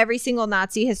 pretty much every single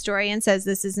Nazi historian says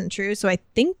this isn't true, so I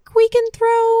think we can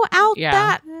throw out Yeah.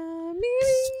 that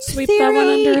Sweep theory. that one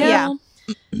under. Yeah.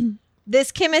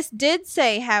 This chemist did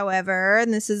say, however,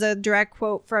 and this is a direct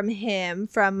quote from him,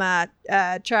 from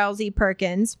Charles E.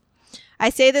 Perkins, I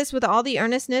say this with all the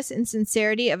earnestness and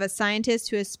sincerity of a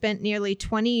scientist who has spent nearly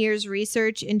 20 years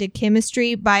research into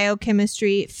chemistry,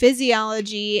 biochemistry,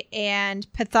 physiology, and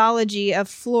pathology of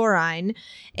fluorine.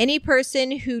 Any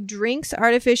person who drinks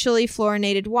artificially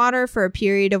fluorinated water for a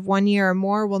period of 1 year or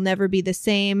more will never be the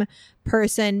same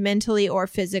person mentally or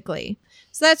physically.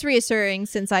 So that's reassuring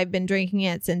since I've been drinking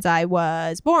it since I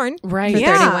was born Right. for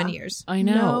Yeah. 31 years. I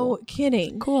know. No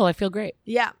kidding. Cool. I feel great.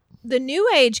 Yeah. The New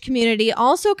Age community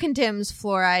also condemns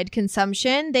fluoride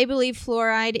consumption. They believe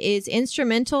fluoride is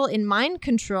instrumental in mind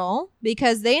control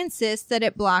because they insist that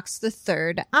it blocks the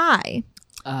third eye.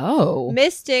 Oh.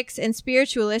 Mystics and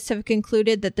spiritualists have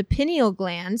concluded that the pineal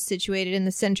gland, situated in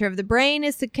the center of the brain,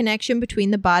 is the connection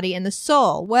between the body and the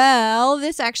soul. Well,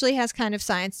 this actually has kind of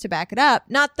science to back it up.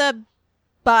 Not the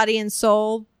body and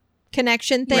soul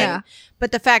connection thing, Yeah.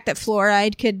 but the fact that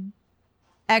fluoride could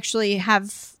actually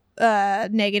have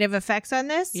negative effects on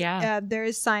this. Yeah. There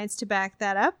is science to back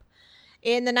that up.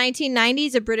 In the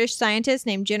 1990s, a British scientist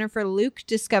named Jennifer Luke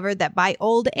discovered that by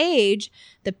old age,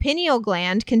 the pineal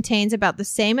gland contains about the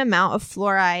same amount of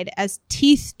fluoride as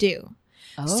teeth do.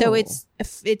 So it's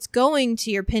going to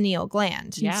your pineal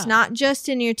gland. Yeah. It's not just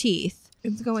in your teeth.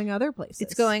 It's going other places.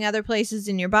 It's going other places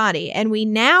in your body. And we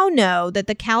now know that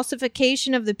the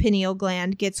calcification of the pineal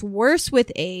gland gets worse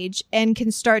with age and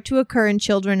can start to occur in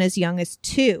children as young as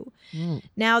 2.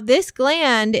 Now, this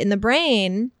gland in the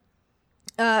brain,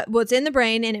 it's in the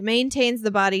brain and it maintains the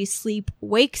body's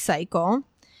sleep-wake cycle.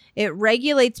 It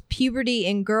regulates puberty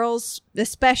in girls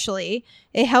especially.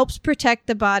 It helps protect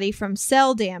the body from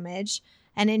cell damage.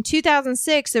 And in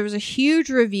 2006, there was a huge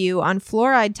review on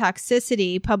fluoride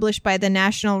toxicity published by the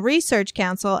National Research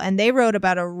Council, and they wrote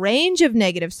about a range of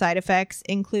negative side effects,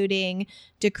 including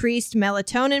decreased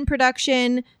melatonin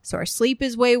production, so our sleep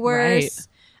is way worse,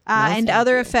 and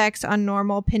other effects on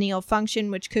normal pineal function,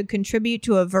 which could contribute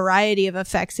to a variety of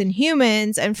effects in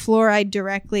humans, and fluoride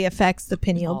directly affects the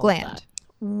pineal gland.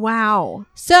 Wow.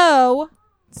 So...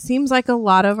 Seems like a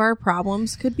lot of our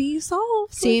problems could be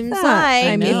solved. Seems with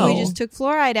like that. if we just took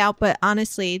fluoride out, but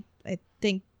honestly, I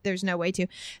think there's no way to.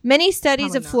 Many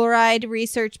studies of fluoride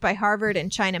researched by Harvard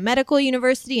and China Medical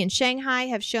University in Shanghai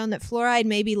have shown that fluoride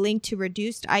may be linked to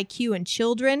reduced IQ in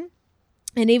children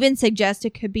and even suggest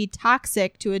it could be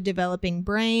toxic to a developing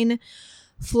brain.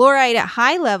 Fluoride at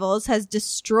high levels has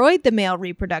destroyed the male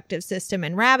reproductive system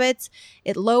in rabbits.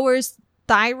 It lowers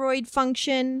thyroid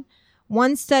function.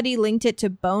 One study linked it to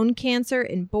bone cancer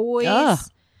in boys. Ugh.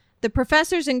 The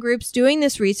professors and groups doing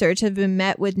this research have been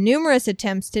met with numerous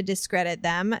attempts to discredit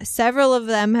them. Several of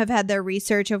them have had their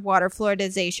research of water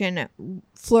fluoridation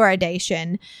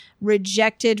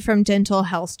rejected from dental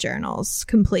health journals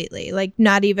completely. Like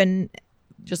not even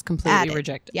Just completely added.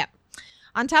 rejected. Yeah.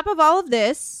 On top of all of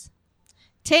this,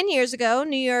 10 years ago,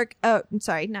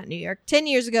 10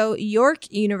 years ago,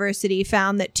 York University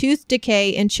found that tooth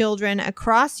decay in children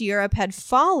across Europe had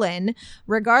fallen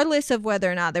regardless of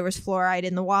whether or not there was fluoride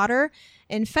in the water.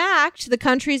 In fact, the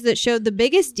countries that showed the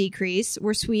biggest decrease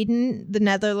were Sweden, the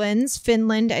Netherlands,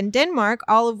 Finland, and Denmark,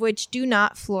 all of which do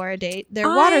not fluoridate their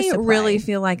water supply. I really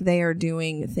feel like they are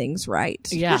doing things right.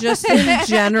 Yeah. Just in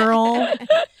general.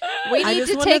 We I need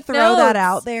just to want take to throw that notes.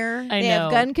 out there. I They know.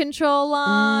 have gun control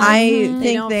laws. I They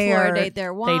think don't they are fluoridate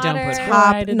their water. They don't put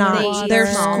top fluoride in their notch. water. Their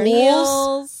Small schools,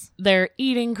 meals. They're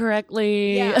eating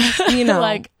correctly. Yeah. you know.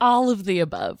 like all of the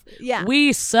above. Yeah.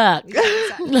 We suck.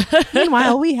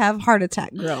 Meanwhile, we have Heart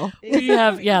Attack Girl. We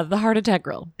have, the heart attack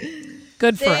grill.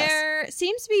 Good for us. There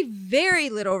seems to be very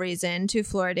little reason to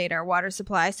fluoridate our water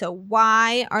supply. So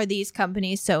why are these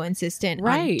companies so insistent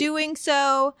on doing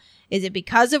so? Is it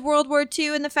because of World War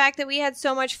II and the fact that we had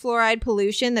so much fluoride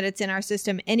pollution that it's in our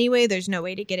system anyway? There's no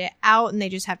way to get it out, and they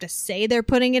just have to say they're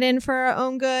putting it in for our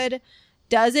own good.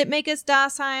 Does it make us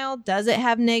docile? Does it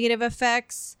have negative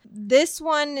effects? This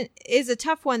one is a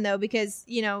tough one, though, because,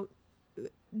 you know,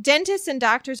 dentists and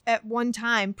doctors at one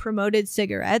time promoted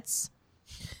cigarettes.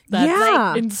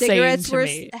 That's insane cigarettes to were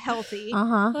me. healthy.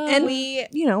 And we,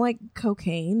 you know, like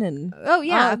cocaine and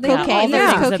cocaine. All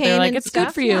There's the things that they're like, and it's stuff.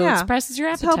 good for you. Yeah. It suppresses your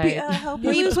appetite. help you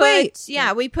We lose put weight.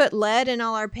 we put lead in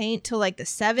all our paint till like the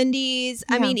 70s.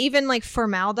 I mean, even like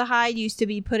formaldehyde used to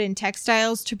be put in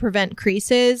textiles to prevent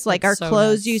creases. Like That's our so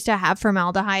clothes nuts. used to have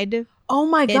formaldehyde, Oh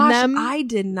my in gosh, them. I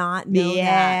did not know Yeah.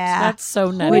 that. That's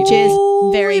so nutty. which is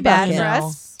Holy very bad bucket. for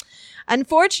us.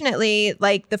 Unfortunately,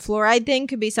 like the fluoride thing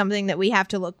could be something that we have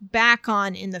to look back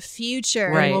on in the future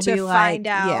Right. We'll to be like, find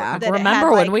out. yeah. That Remember it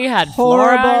had, when like, we had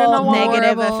fluoride in the horrible water?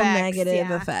 negative Horrible effects. negative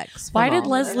Yeah. effects. Why from did all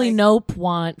Leslie this. Knope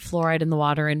want fluoride in the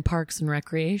water in parks and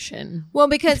recreation? Well,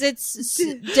 because it's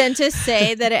dentists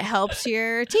say that it helps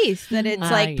your teeth, that it's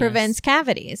like yes. prevents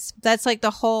cavities. That's like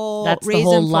the whole That's the reason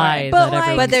whole for lie it. that But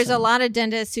everyone there's a said. lot of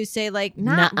dentists who say like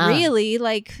not Nuh-uh. really,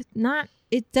 like not.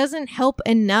 It doesn't help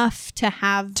enough to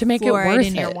have To make it fluoride worth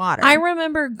in your it. water. I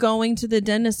remember going to the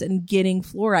dentist and getting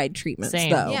fluoride treatments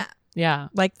Same. though. yeah. Yeah.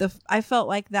 Like I felt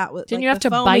like that was Didn't like you have the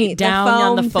to foamy- bite down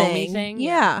on the foam foamy thing?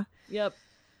 Yeah. Yep.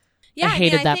 Yeah, I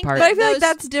hated that think part. But I feel like those-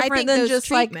 that's I different think than those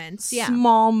just like treatments. Yeah.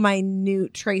 small,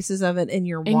 minute traces of it in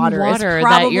your In water. water It's that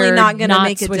probably you're not going to not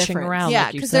make a swishing difference. around. Yeah,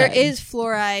 like you because there said. is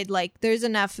fluoride, like there's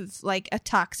enough of like a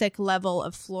toxic level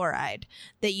of fluoride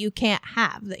that you can't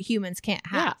have, that humans can't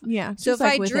have. Yeah. So just if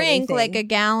like I with drink like a anything.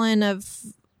 gallon of,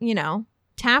 you know,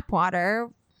 tap water,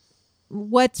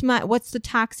 what's the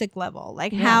toxic level?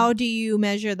 Like how do you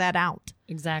measure that out?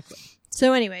 Exactly.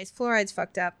 So anyways, fluoride's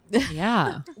fucked up.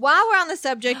 Yeah. While we're on the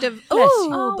subject of Bless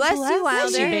you. bless you,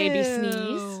 Wilder. you, baby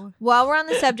sneeze. While we're on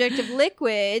the subject of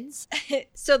liquids,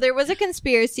 so there was a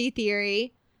conspiracy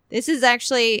theory. This is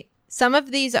actually, some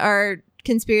of these are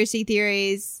conspiracy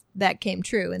theories that came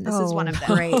true, and this is one of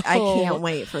them. Great. I can't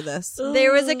wait for this.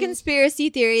 There was a conspiracy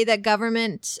theory that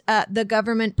the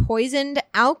government poisoned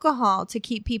alcohol to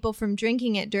keep people from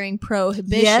drinking it during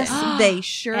Prohibition. Yes, they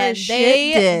sure And as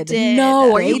shit did.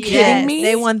 No, are They you did. kidding me?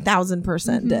 They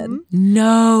 1000% did.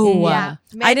 No. Yeah.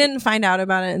 I didn't find out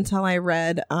about it until I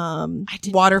read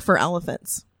Water for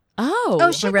Elephants. Oh.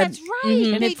 Oh shit, read- that's right. Mhm.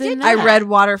 They And it's did in that. I read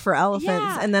Water for Elephants,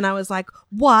 Yeah. and then I was like,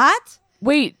 what?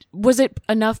 Wait, was it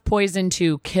enough poison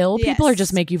to kill people or Yes.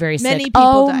 just make you very Many sick? people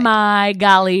Oh died. my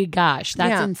golly gosh. That's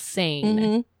Yeah. insane.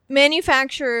 Mhm.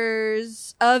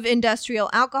 Manufacturers of industrial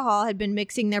alcohol had been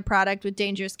mixing their product with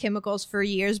dangerous chemicals for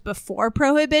years before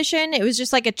Prohibition. It was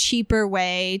just like a cheaper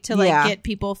way to Yeah. get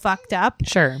people fucked up.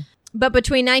 Sure. But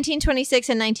between 1926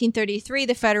 and 1933,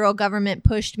 the federal government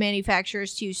pushed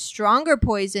manufacturers to use stronger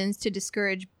poisons to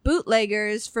discourage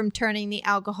bootleggers from turning the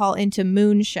alcohol into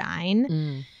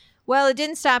moonshine. Well, it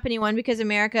didn't stop anyone because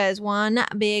America is one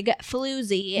big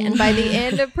floozy. And by the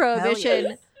end of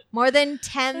Prohibition, more than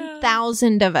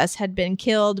 10,000 of us had been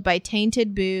killed by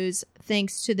tainted booze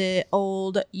thanks to the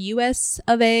old US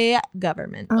of A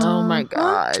government. Oh my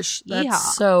gosh. That's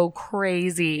Yeehaw. so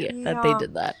crazy that they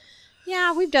did that.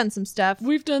 Yeah, we've done some stuff.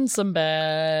 We've done some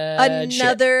bad shit.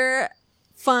 Another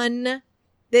fun,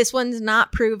 this one's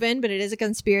not proven, but it is a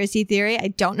conspiracy theory. I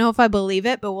don't know if I believe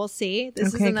it, but we'll see.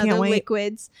 This Okay, is another can't wait.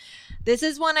 liquids. This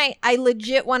is one I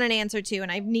legit want an answer to,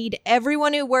 and I need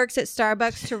everyone who works at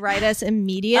Starbucks to write us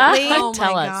immediately. Oh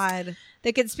Tell my us. God.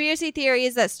 The conspiracy theory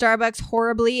is that Starbucks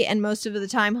horribly and most of the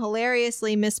time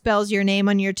hilariously misspells your name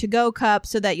on your to-go cup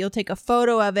so that you'll take a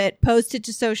photo of it, post it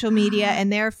to social media,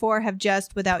 and therefore have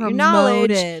just, without your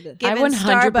knowledge, Promoted. given I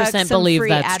 100% Starbucks some believe free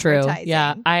that's true. advertising.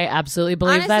 Yeah, I absolutely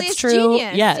believe Honestly, that's it's true.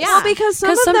 genius. Yes. Yeah. Well, because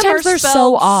some of them sometimes are they're so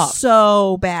spelled off.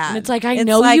 so bad. And it's like, I It's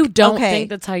know like, you don't okay. think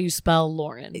that's how you spell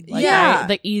Lauren. Like, Yeah.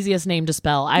 the easiest name to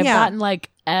spell. I've Yeah. gotten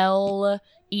like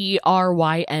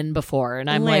Leryn before, and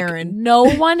I'm like, Laren. no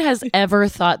one has ever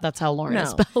thought that's how Lauren is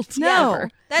No. spelled. No. Ever.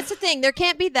 That's the thing. There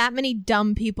can't be that many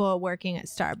dumb people working at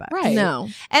Starbucks. Right. No.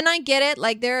 And I get it.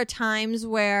 Like, there are times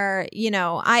where, you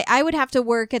know, I would have to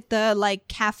work at the, like,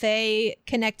 cafe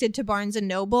connected to Barnes &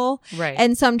 Noble. Right.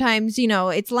 And sometimes, you know,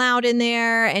 it's loud in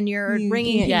there and you're You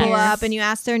ringing can't people hear. up and you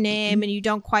ask their name and you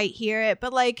don't quite hear it.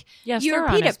 But, like, Yes, you they're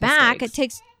repeat honest it back. mistakes. It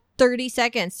takes 30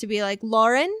 seconds to be like,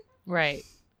 Lauren? Right.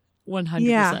 100%.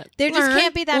 Yeah. There just Learn.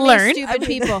 can't be that Learn. many stupid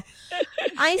people.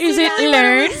 I Is see it that.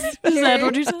 Learn? Is that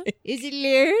what you said? Is it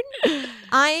learn?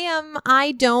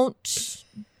 I don't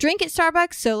drink at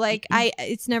Starbucks, so like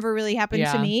it's never really happened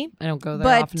to me. I don't go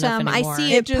there often enough anymore. I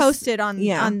see it posted on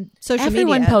social media.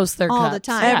 Everyone posts their all cups. the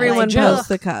time. Everyone posts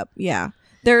the cup. Yeah.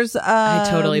 There's I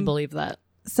totally believe that.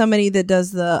 Somebody that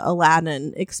does the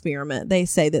Aladdin experiment. They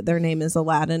say that their name is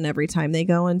Aladdin every time they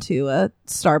go into a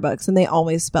Starbucks, and they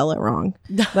always spell it wrong.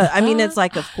 But I mean, it's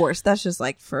like, of course, that's just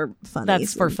like for funnies.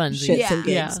 That's for funsies. Shits and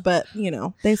gigs. But you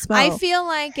know, they spell. I feel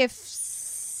like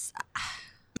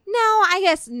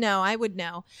I would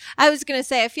know. I was going to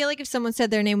say, I feel like if someone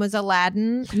said their name was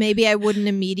Aladdin, maybe I wouldn't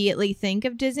immediately think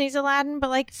of Disney's Aladdin, but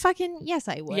like, fucking, yes,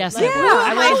 I would. Yes, like,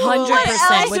 I would 100%.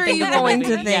 What else are you going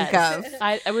to think of?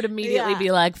 I would immediately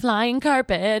be like, flying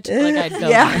carpet. Like, I'd go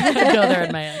there. I'd go there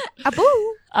in my head. Abu.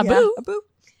 Abu.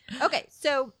 Okay,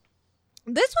 so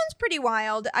this one's pretty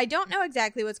wild. I don't know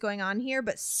exactly what's going on here,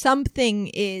 but something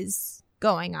is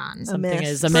going on. Something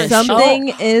is amiss. Something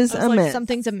is amiss. Like,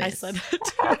 something's amiss. I said it.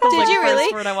 Did you really?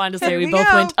 First word I wanted to say. Here We we both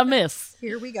go. went amiss.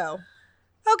 Here we go.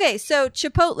 Okay, so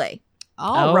Chipotle.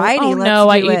 Alrighty, Oh, let's no,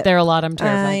 I do eat it. there a lot. I'm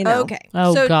terrified. I know. Okay.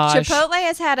 Oh, so gosh. Chipotle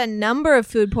has had a number of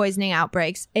food poisoning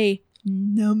outbreaks. A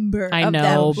number I of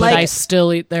know, them. but I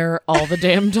still eat there all the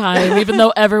damn time, even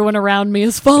though everyone around me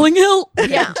is falling ill.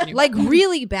 Yeah, like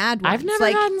really bad ones. I've never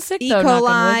like gotten sick, E. though, knock on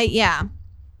coli, wood. yeah.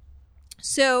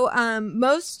 So,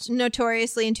 most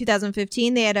notoriously in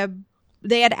 2015, they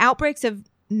had outbreaks of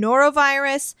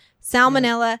norovirus,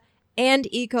 salmonella, and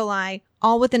E. coli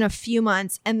all within a few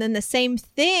months, and then the same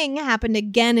thing happened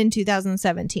again in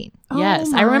 2017. Yes,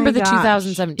 Oh I remember my the gosh.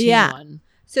 2017 one.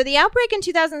 So the outbreak in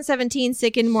 2017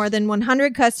 sickened more than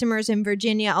 100 customers in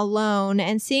Virginia alone,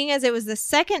 and seeing as it was the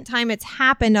second time it's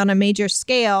happened on a major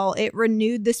scale, it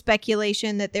renewed the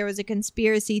speculation that there was a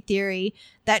conspiracy theory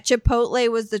that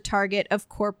Chipotle was the target of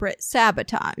corporate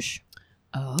sabotage.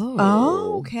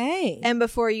 Oh, okay. And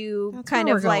before you That's kind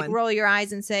where of we're like going. roll your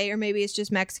eyes and say, or maybe it's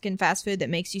just Mexican fast food that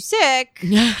makes you sick,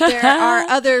 there are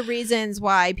other reasons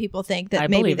why people think that I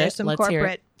maybe believe there's it. some Let's hear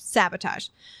corporate sabotage.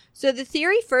 So the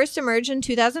theory first emerged in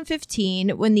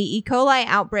 2015 when the E. coli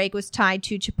outbreak was tied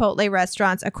to Chipotle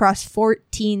restaurants across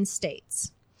 14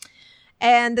 states.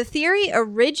 And the theory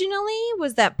originally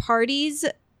was that parties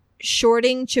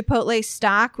shorting Chipotle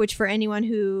stock, which for anyone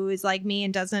who is like me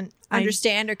and doesn't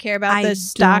understand or care about I the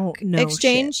stock don't know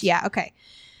exchange. shit. Yeah, okay.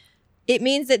 It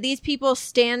means that these people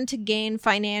stand to gain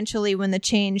financially when the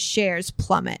chain's shares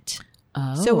plummet.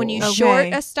 So when you Okay. short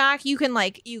a stock, you can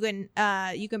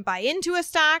buy into a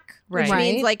stock, which Right.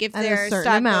 means like if At a their certain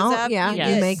stock amount, goes up, yeah, you you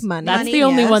get make money. That's money. the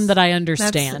only yes. one that I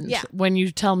understand. yeah. When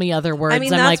you tell me other words, I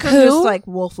mean, I'm that's like, from who? just like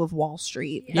Wolf of Wall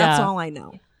Street. Yeah. That's all I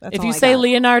know. That's If all you I say got.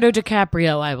 Leonardo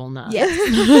DiCaprio, I will not.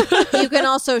 Yes. You can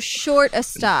also short a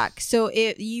stock, so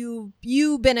you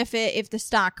benefit if the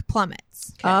stock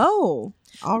plummets. Oh,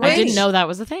 all right. I didn't know that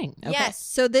was a thing. Okay. Yes.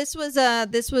 So this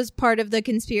was part of the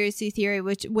conspiracy theory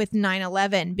with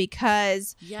 9/11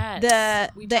 because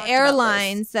Yes. We the talked about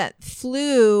airlines that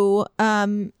flew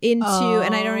into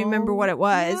and I don't remember what it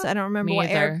was. I don't remember Me what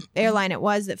either. airline it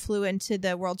was that flew into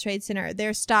the World Trade Center.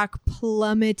 Their stock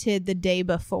plummeted the day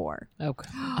before. Okay.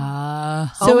 So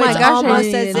Oh my it's gosh, I almost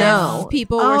didn't as know. if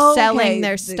people were Oh, selling okay.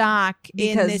 their stock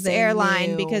in because this they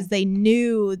airline knew- because they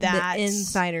knew that the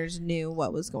insiders knew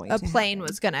what was going a to plane happen.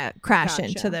 was going to crash Gotcha.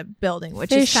 into the building, which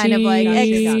Fishy. is kind of like,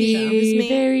 excuse me.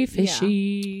 Very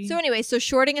fishy. So anyway, so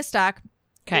shorting a stock,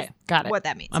 Okay, got it. what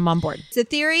that means. I'm on board. It's a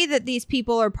theory that these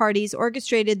people or parties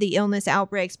orchestrated the illness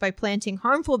outbreaks by planting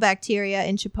harmful bacteria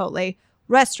in Chipotle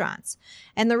restaurants.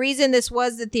 And the reason this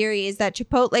was the theory is that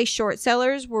Chipotle short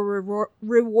sellers were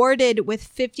rewarded with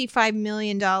 $55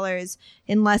 million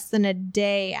in less than a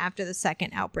day after the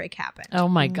second outbreak happened. Oh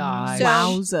my gosh. So-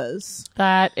 Wowzers.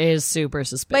 That is super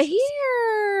suspicious. But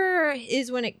here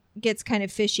is when it gets kind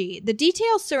of fishy. The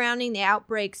details surrounding the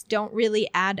outbreaks don't really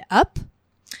add up.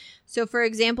 So, for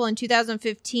example, in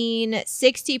 2015,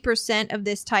 60% of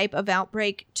this type of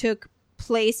outbreak took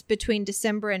place between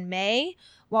December and May,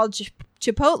 while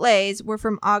Chipotle's were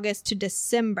from August to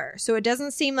December. So it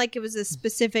doesn't seem like it was a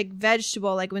specific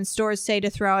vegetable, like when stores say to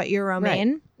throw out your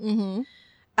romaine.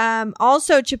 Mm-hmm.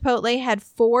 Also, Chipotle had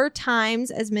 4 times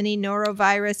as many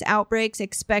norovirus outbreaks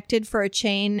expected for a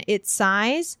chain its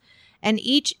size, and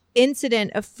each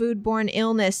incident of foodborne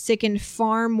illness sickened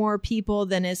far more people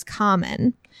than is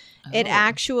common.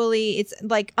 It's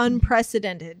like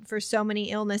unprecedented for so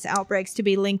many illness outbreaks to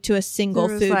be linked to a single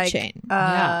There was, food like, chain.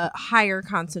 higher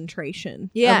concentration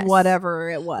Yes. of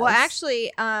whatever it was. Well,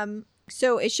 actually,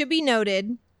 so it should be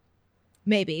noted,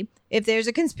 maybe, if there's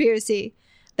a conspiracy,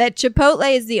 that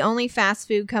Chipotle is the only fast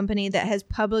food company that has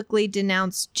publicly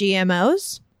denounced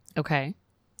GMOs. okay.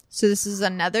 So this is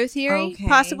another theory, Okay.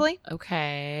 possibly.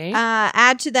 Okay.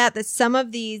 Add to that some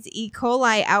of these E.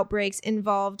 coli outbreaks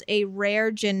involved a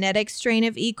rare genetic strain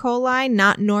of E. coli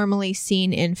not normally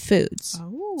seen in foods.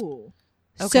 Oh.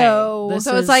 Okay, So this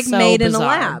it's is like so made in a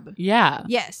bizarre. lab. Yeah.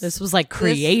 yes. This was like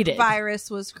created. This virus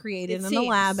was created It in a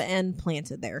lab seems. and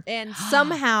planted there. and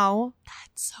somehow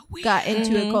so weird. got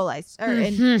into E. coli or in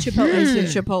Into Chipotle.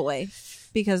 Chipotle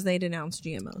because they denounced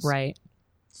GMOs. Right.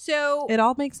 So It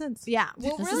all makes sense. yeah,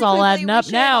 well, This really is all quickly, adding we up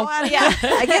should- now. Yeah,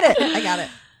 I get it. I got it.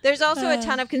 There's also a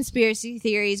ton of conspiracy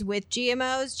theories with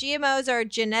GMOs. GMOs are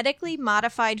genetically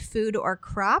modified food or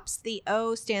crops. The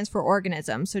O stands for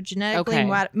organism, so genetically Okay.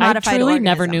 modified I truly organism.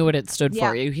 never knew what it stood Yeah.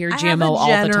 for. You hear I GMO have a all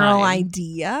the general time.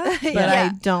 idea, but Yeah.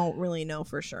 I don't really know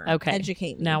for sure. Okay.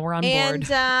 Educate me. Now we're on board.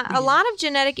 And a lot of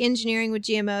genetic engineering with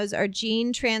GMOs are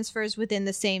gene transfers within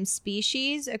the same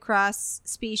species, across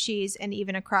species, and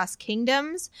even across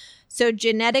kingdoms. So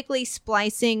genetically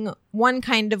splicing one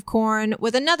kind of corn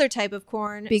with another type of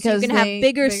corn, Because so you can have they-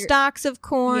 bigger bigger- stalks of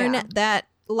corn Yeah. that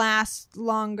last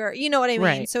longer. You know what I mean?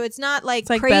 Right. So it's not like It's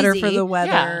like crazy. better for the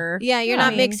weather. Yeah, you're Yeah, not I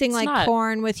mean, mixing it's like not-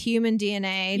 corn with human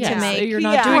DNA Yeah, to make. you're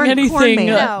not yeah. doing Corn anything. man.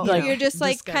 No, like, you're just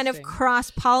like kind of disgusting.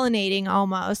 cross-pollinating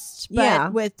almost, but Yeah.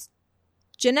 with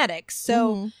genetics.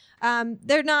 So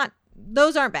they're not;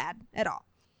 those aren't bad at all.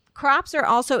 Crops are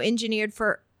also engineered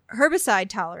for herbicide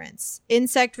tolerance,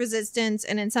 insect resistance,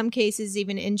 and in some cases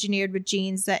even engineered with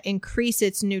genes that increase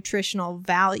its nutritional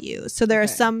value. So there are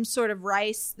some sort of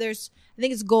rice. I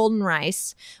think it's golden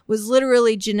rice was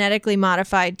literally genetically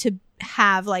modified to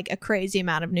have like a crazy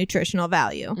amount of nutritional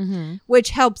value, which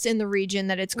helps in the region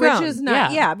that it's grown. Which is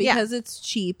not, Yeah. because it's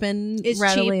cheap and It's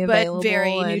readily cheap, but available.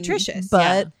 very and- nutritious.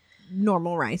 But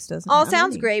normal rice doesn't. All have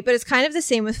sounds any. great, but it's kind of the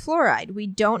same with fluoride. We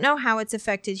don't know how it's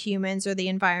affected humans or the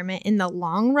environment in the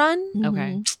long run.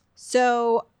 Okay.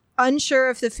 So, unsure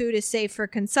if the food is safe for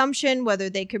consumption, whether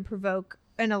they could provoke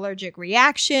an allergic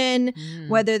reaction,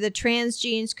 whether the trans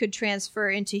genes could transfer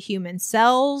into human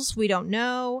cells. We don't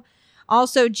know.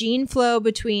 Also, gene flow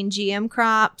between GM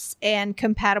crops and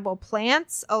compatible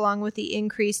plants, along with the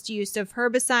increased use of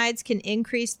herbicides, can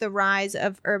increase the rise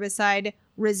of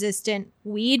herbicide-resistant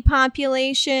weed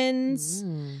populations.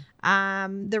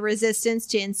 The resistance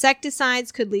to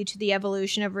insecticides could lead to the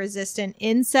evolution of resistant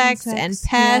insects and Insects,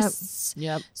 pests.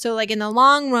 Yep. So, like in the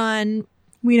long run,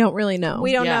 We don't really know.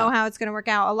 we don't Yeah. know how it's going to work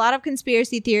out. A lot of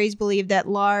conspiracy theories believe that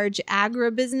large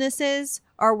agribusinesses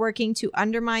are working to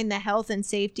undermine the health and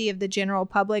safety of the general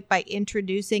public by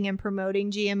introducing and promoting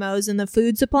GMOs in the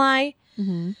food supply,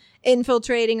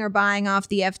 infiltrating or buying off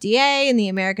the FDA and the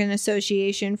American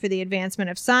Association for the Advancement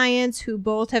of Science, who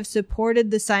both have supported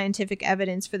the scientific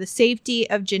evidence for the safety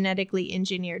of genetically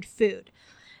engineered food.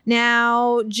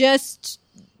 Now, just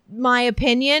my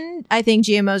opinion, I think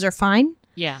GMOs are fine.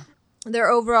 Yeah. They're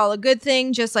overall a good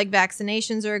thing, just like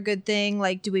vaccinations are a good thing.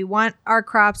 Like, do we want our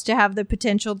crops to have the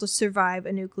potential to survive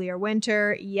a nuclear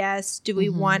winter? Yes. Do we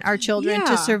want our children Yeah.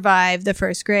 to survive the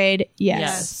first grade?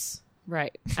 Yes.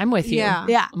 Right. I'm with you. Yeah.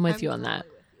 Yeah. I'm with you on that.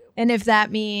 And if that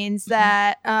means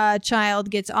that a child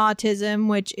gets autism,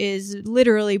 which is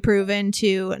literally proven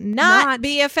to not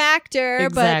be a factor,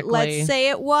 but Exactly. let's say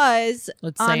it was,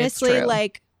 Let's say it's honestly, true.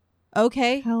 like,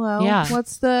 okay. Hello. Yeah.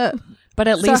 What's the? But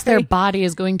at least Sorry. their body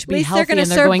is going to At be least they're healthy gonna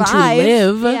and they're going to survive.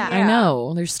 live. Yeah. I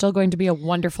know. They're still going to be a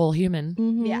wonderful human.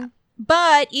 Yeah.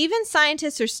 But even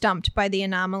scientists are stumped by the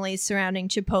anomalies surrounding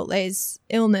Chipotle's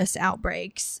illness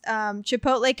outbreaks.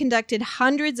 Chipotle conducted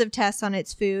hundreds of tests on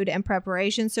its food and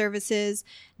preparation services,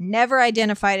 never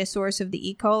identified a source of the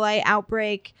E. coli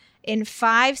outbreak. In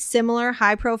 5 similar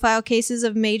high-profile cases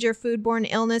of major foodborne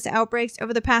illness outbreaks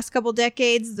over the past couple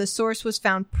decades, the source was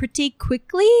found pretty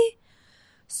quickly.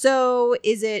 So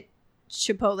is it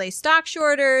Chipotle stock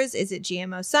shorters? Is it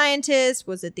GMO scientists?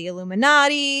 Was it the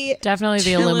Illuminati? Definitely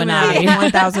the Illuminati.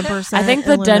 1000%. I think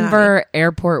the Denver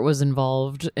airport was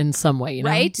involved in some way, you know?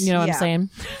 Right? You know what Yeah. I'm saying?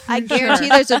 I guarantee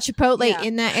there's a Chipotle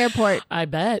in that airport. I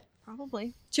bet.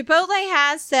 Probably. Chipotle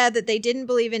has said that they didn't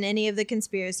believe in any of the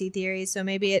conspiracy theories, so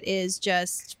maybe it is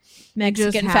just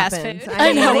Mexican fast happened. food.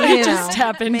 I know. You It just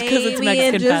happened because it's maybe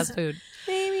it Mexican just- fast food.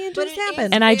 Maybe it But just it is-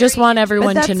 happened. And I just want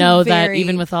everyone But to that's know that very-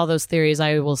 even with all those theories,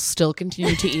 I will still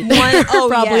continue to eat One- them oh,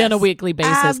 probably yes. on a weekly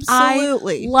basis.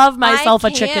 Absolutely. I love myself I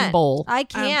a chicken can't. bowl. I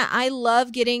can't. I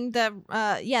love getting the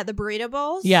burrito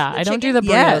bowls. Yeah, the I don't do chicken-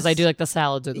 the burritos. Yes. I do like the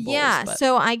salads or the bowls. Yeah, but-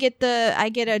 so I get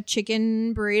a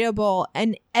chicken burrito bowl,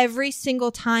 and every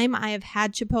single time I have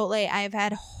had Chipotle, I have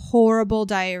had horrible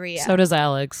diarrhea. So does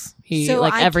Alex. He So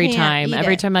I every can't time,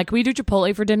 eat it. like, we do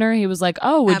Chipotle for dinner. He was like,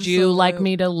 "Oh, would you like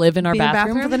me to live in our Be in the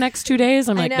bathroom for bathroom? the next 2 days?"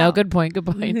 I'm I like, know. "No, good point, good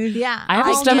point." Yeah. I have a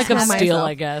I'll stomach just of have steel, myself.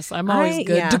 I guess. I'm always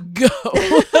good yeah. to go.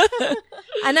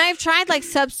 And I've tried like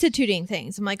substituting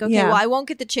things. I'm like, okay, Yeah. well, I won't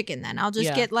get the chicken then. I'll just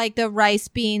Yeah. get like the rice,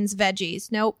 beans,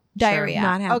 veggies. Nope. Diarrhea.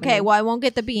 not happening. Okay, well, I won't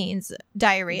get the beans.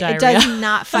 Diarrhea. It Diarrhea. does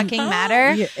not fucking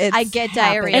matter. Yeah, it's I get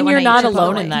happening. diarrhea. And when you're I not eat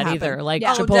alone Chipotle. in that Happen. either. Like,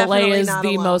 Yeah. Oh, Chipotle definitely is not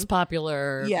the alone. most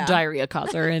popular Yeah. diarrhea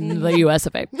causer in the US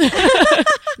of A.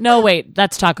 No, wait,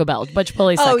 that's Taco Bell, but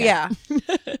Chipotle second. Oh yeah.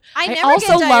 I never also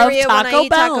get love diarrhea when I Taco eat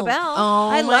Taco Bell. Bell. Oh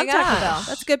I my love Taco gosh. Bell.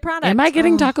 That's a good product. Am I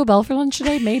getting Taco Bell for lunch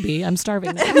today? Maybe. I'm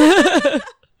starving now.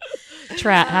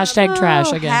 Hashtag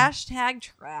trash again. Hashtag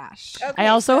trash. Okay, I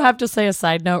also so- have to say a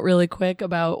side note really quick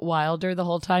about Wilder. The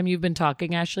whole time you've been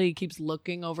talking, Ashley, he keeps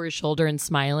looking over his shoulder and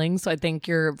smiling. So I think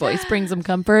your voice brings him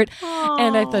comfort.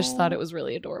 And I just thought it was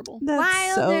really adorable.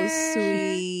 That's Wilder, so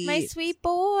sweet. my sweet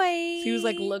boy. He was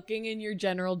like looking in your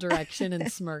general direction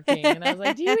and smirking. And I was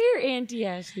like, do you hear Auntie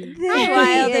Ashley? Hi,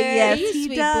 Wilder. Yes, You he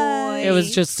sweet does. boy. It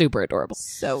was just super adorable.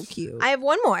 So cute. I have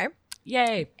one more.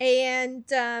 Yay. And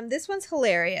this one's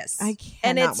hilarious. I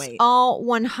and cannot it's wait. all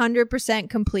 100%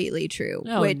 completely true,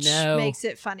 Oh, which no. makes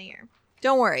it funnier.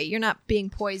 Don't worry, you're not being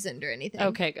poisoned or anything.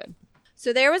 Okay, good.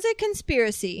 So there was a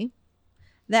conspiracy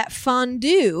that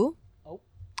fondue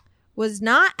was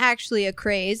not actually a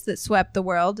craze that swept the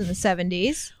world in the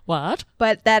 70s, What?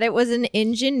 but that it was an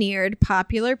engineered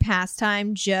popular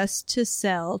pastime just to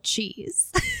sell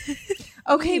cheese.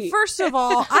 Okay, first of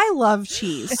all, I love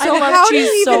cheese. I So love how do cheese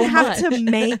you so even have much. to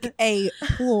make a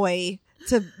ploy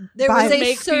to There buy was a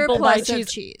make people buy surplus of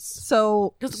cheese. cheese.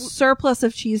 so surplus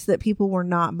of cheese that people were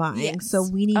not buying? Yes. So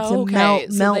we need to Okay,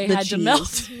 melt so they the had cheese. to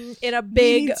melt. In a We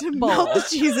big need to bowl. melt the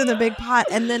cheese in a big pot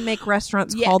and then make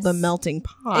restaurants call Yes. the melting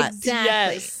pot.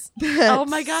 Exactly. Yes. Oh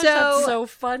my gosh, that's So- so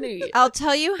funny. I'll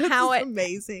tell you how This it is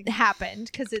amazing. happened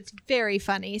because it's very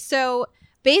funny. So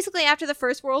basically, after the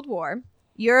First World War,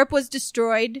 Europe was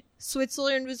destroyed.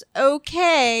 Switzerland was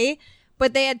okay,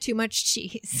 but they had too much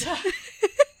cheese.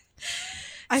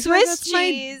 I feel like Swiss that's my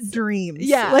cheese. dreams.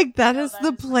 Yeah. Like that is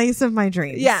the place of my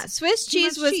dreams. Yeah, Swiss Too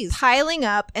cheese much was cheese. piling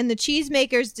up, and the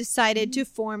cheesemakers decided to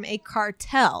form a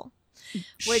cartel.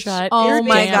 Which, Shut Oh your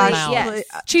my damn gosh. mouth. Yes.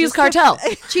 Cheese Just cartel.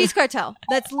 cheese cartel.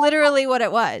 That's literally what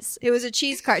it was. It was a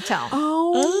cheese cartel.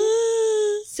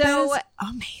 Oh, So that is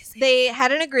amazing. they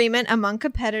had an agreement among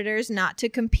competitors not to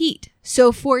compete.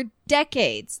 So for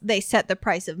decades, they set the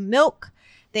price of milk.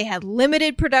 They had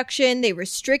limited production. They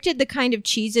restricted the kind of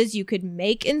cheeses you could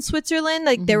make in Switzerland.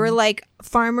 Like there were like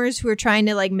farmers who were trying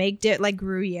to like make like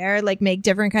Gruyere, like make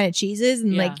different kind of cheeses,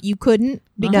 and Yeah. like you couldn't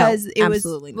because it was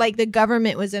absolutely not. like the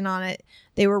government was in on it.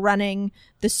 They were running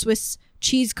the Swiss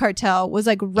cheese cartel was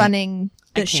like running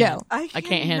the show. I can't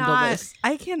handle cannot- this.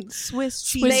 I can Swiss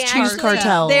cheese. Swiss They cheese actually-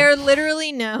 cartel. They're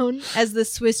literally known as the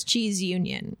Swiss Cheese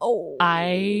Union. Oh,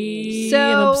 I So-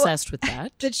 am obsessed with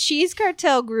that. The cheese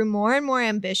cartel grew more and more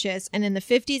ambitious, and in the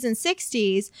 50s and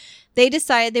 60s, they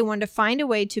decided they wanted to find a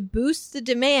way to boost the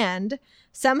demand,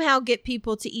 somehow get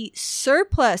people to eat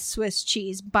surplus Swiss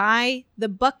cheese by the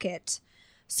bucket.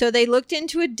 So they looked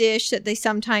into a dish that they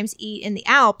sometimes eat in the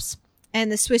Alps, and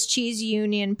the Swiss Cheese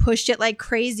Union pushed it like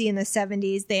crazy in the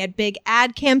 70s. They had big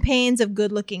ad campaigns of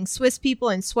good-looking Swiss people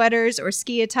in sweaters or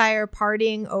ski attire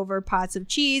partying over pots of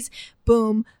cheese.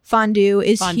 Boom, fondue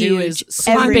is Fondue huge. is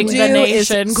sweeping the Fondue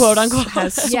nation, is- quote unquote.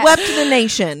 has Yeah. swept the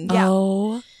nation. Yeah.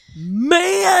 Oh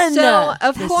man! So,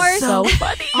 of This is course- so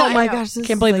funny. Oh my I know. gosh, this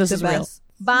Can't believe like this the is real. best.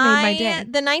 Made By my day.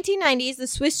 the 1990s, the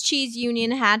Swiss Cheese Union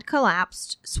had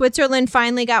collapsed. Switzerland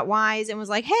finally got wise and was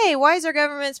like, hey, why is our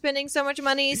government spending so much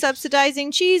money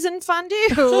subsidizing cheese and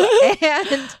fondue?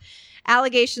 And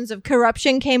allegations of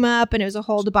corruption came up, and it was a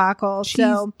whole debacle.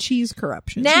 So cheese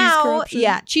corruption. now, corruption.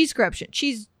 yeah, cheese corruption.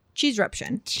 Cheese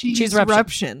eruption. cheese eruption.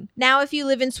 eruption. Now, if you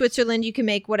live in Switzerland, you can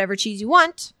make whatever cheese you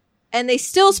want. And they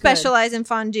still specialize in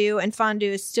fondue, and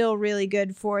fondue is still really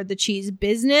good for the cheese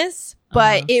business.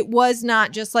 But it was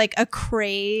not just like a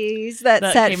craze that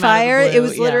That set came out of the fire. It blue,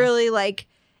 was yeah. literally like,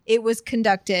 it was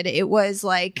conducted. It was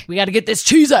like, We got to get this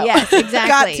cheese out. yes, exactly.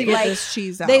 Got to get Like, this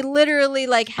cheese out. they literally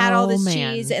like had all Oh, this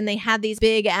man. cheese, and they had these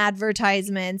big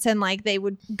advertisements, and like they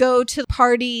would go to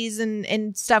parties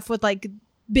and stuff with like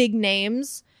big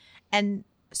names and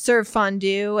serve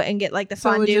fondue and get like the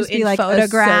So it would fondue just be, in like,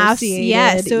 photographs.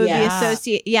 Yeah, associated. so it would Yeah. be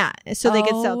associate. Yeah, so they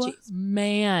could sell Oh, cheese.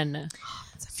 Man,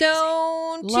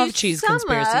 So love to cheese sum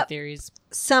conspiracy up theories.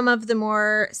 some of the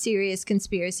more serious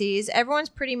conspiracies, everyone's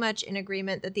pretty much in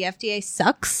agreement that the FDA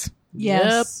sucks.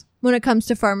 yes. when it comes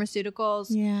to pharmaceuticals.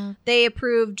 Yeah. They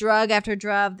approve drug after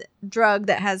drug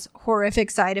that has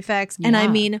horrific side effects. And I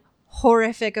mean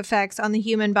horrific effects on the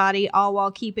human body, all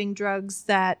while keeping drugs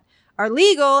that are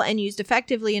legal and used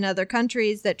effectively in other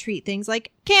countries that treat things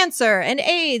like cancer and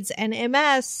AIDS and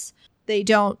MS. They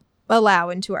don't allow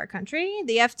into our country.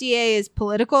 The FDA is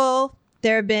political.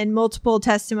 There have been multiple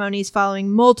testimonies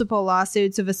following multiple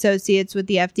lawsuits of associates with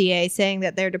the FDA saying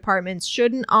that their departments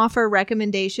shouldn't offer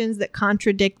recommendations that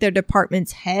contradict their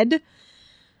department's head,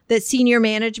 that senior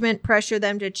management pressure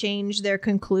them to change their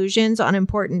conclusions on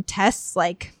important tests,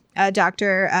 like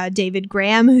Dr. David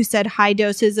Graham, who said high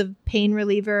doses of pain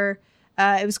reliever,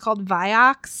 it was called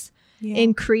Vioxx,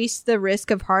 increased the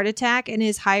risk of heart attack, and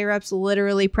his higher-ups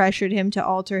literally pressured him to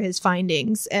alter his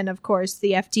findings. And, of course,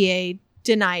 the FDA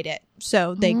denied it.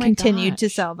 So they continued to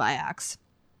sell Vioxx.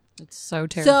 It's so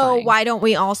terrifying. So why don't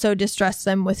we also distress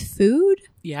them with food?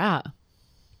 Yeah.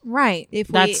 Right.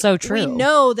 That's so true. We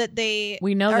know that they're up to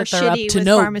with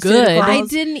no good. I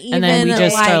didn't even. And then we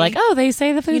just are like, oh, they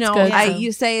say the food's good.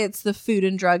 You say it's the Food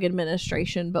and Drug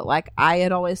Administration, but like I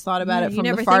had always thought about it from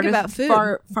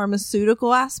the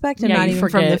pharmaceutical aspect and not even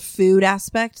from the food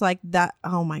aspect. Like that.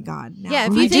 Oh my God. Yeah.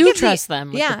 If I do trust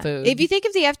them with the food. If you think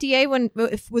of the FDA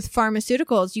with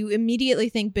pharmaceuticals, you immediately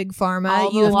think big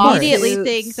pharma. You laws, immediately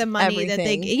think the money that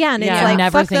they. Yeah. And it's like, I'm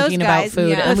never fuck thinking those about guys. food.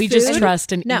 Yeah. And we just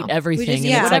trust and eat everything. And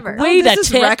it's like, wait this a is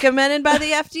tick. recommended by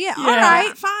the FDA. All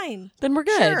right, fine. Then we're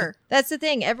good. Sure. That's the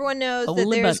thing. Everyone knows Holy that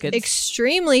there's buckets.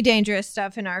 extremely dangerous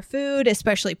stuff in our food,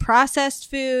 especially processed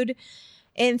food.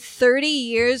 In 30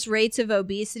 years, rates of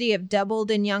obesity have doubled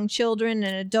in young children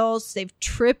and adults. They've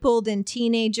tripled in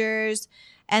teenagers.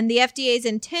 And the FDA's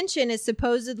intention is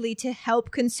supposedly to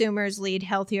help consumers lead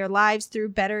healthier lives through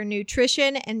better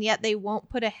nutrition, and yet they won't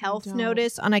put a health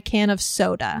notice on a can of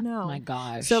soda. No. Oh my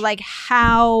gosh. So, like,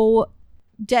 how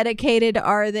dedicated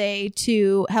are they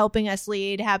to helping us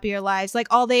lead happier lives? Like,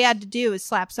 all they had to do is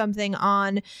slap something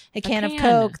on a can of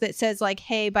Coke that says, like,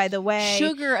 hey, by the way,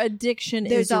 sugar addiction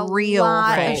there's is a real.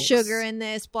 lot folks. of sugar in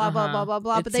this, blah, blah, blah, blah,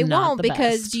 blah. It's But they not won't, the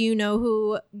because best. do you know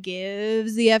who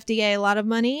gives the FDA a lot of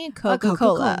money?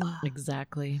 Coca-Cola.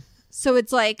 Exactly. So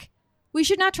it's like, we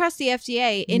should not trust the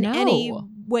FDA in any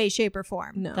way, shape, or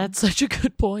form. No. That's such a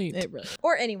good point. It really.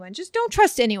 Or anyone. Just don't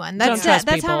trust anyone. That's Don't trust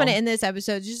that's how I'm people. going to end this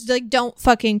episode. Just like, don't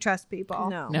fucking trust people.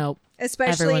 No. Nope.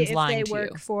 Especially Everyone's if lying they to work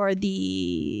you. for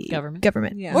the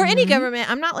Government. Yeah. or any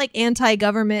government. I'm not like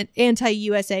anti-government,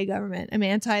 anti-USA government. I'm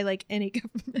anti like any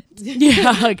government.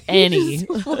 Yeah, like any.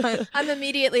 I'm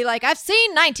immediately like, I've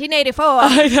seen 1984.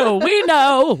 I know.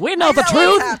 We know the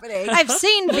truth. Happening. I've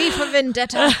seen V for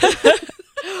Vendetta.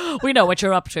 We know what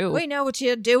you're up to. We know what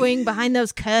you're doing behind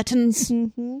those curtains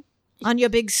on your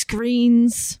big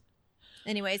screens.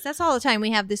 Anyways, that's all the time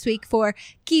we have this week for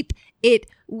Keep It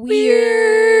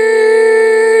Weird.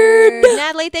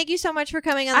 Natalie, thank you so much for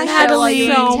coming on the show. I had while you were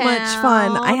in so much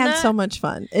fun. I had town. so much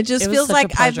fun. It just It was feels such a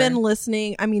like I've been pleasure.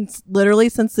 listening. I mean, literally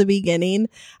since the beginning.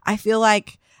 I feel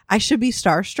like I should be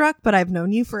starstruck, but I've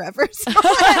known you forever. So,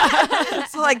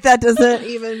 like that doesn't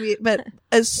even mean, but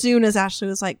as soon as Ashley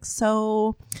was like,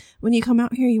 so when you come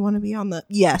out here, you want to be on the,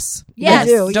 yes. Yes. I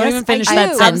do. Don't Yes, even finish I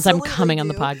that do. sentence. I'm Absolutely coming on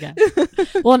the do.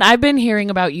 podcast. Well, and I've been hearing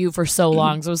about you for so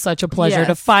long, so it was such a pleasure Yes.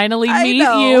 to finally I meet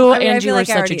know. you, I mean, I and feel you were like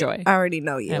such a joy. I already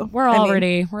know you. Yeah, we're I mean,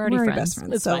 already best friends.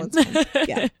 friends. It's So fine. it's fine.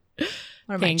 Yeah.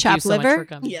 What am I, Thank you chopped so much liver? for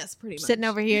coming. Yes, pretty much. Sitting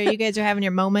over here, you guys are having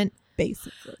your moment.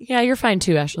 Basically. Yeah, you're fine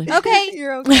too, Ashley. Okay.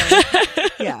 You're okay.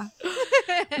 Yeah.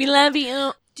 We love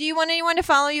you. Do you want anyone to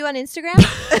follow you on Instagram?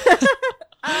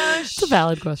 It's a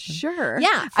valid question. Sure.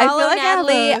 Yeah, I follow feel like I have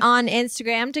Natalie a- on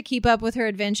Instagram to keep up with her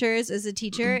adventures as a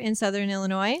teacher in Southern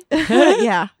Illinois.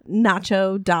 Yeah.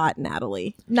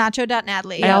 Nacho.Natalie.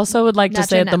 Nacho.Natalie. I also would like to Nacho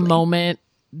say at the Natalie. moment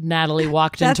Natalie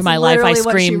walked That's into my life, I literally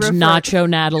what she screamed referred- Nacho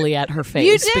Natalie at her face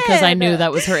You because I did. knew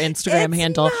that was her Instagram It's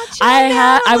handle. Nacho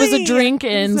I was a Natalie. drink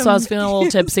in, It's so I was feeling a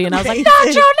little tipsy, and I was like,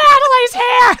 amazing. Nacho Natalie's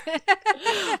here!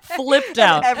 Flipped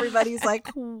out. Everybody's like,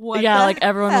 what? Yeah, the like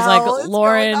everyone was hell like, is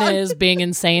Lauren going on? is being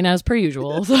insane as per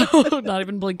usual. So not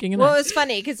even blinking an Well, it eye. was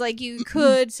funny because like you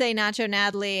could say Nacho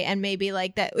Natalie and maybe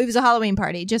like that it was a Halloween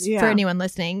party just Yeah. for anyone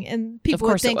listening, and people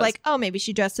would course it think was. like, oh, maybe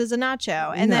she dressed as a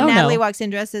nacho, and then No. Oh, Natalie no. walks in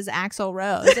dressed as Axl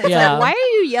Rose. It's Yeah. like, why are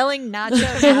you yelling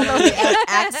Nacho Natalie at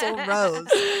Axl Rose.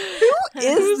 Who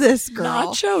is this girl?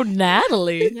 Nacho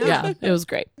Natalie. Yeah, it was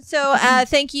great. So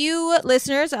thank you,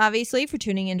 listeners, obviously, for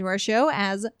tuning into our show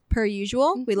as per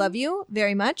usual. We love you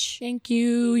very much. Thank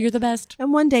you. You're the best.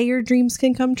 And one day your dreams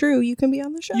can come true. You can be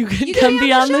on the show. You can come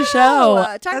be on the show.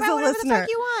 Talk As about a whatever listener. the fuck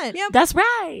you want. Yep. That's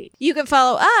right. You can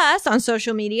follow us on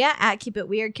social media at Keep It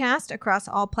Weirdcast across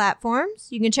all platforms.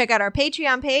 You can check out our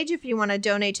Patreon page if you want to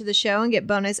donate to the show and get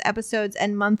bonus episodes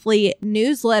and monthly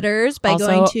newsletters by Also,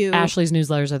 going to Ashley's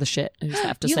newsletters are the shit. I just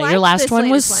have to You say. liked Your last this one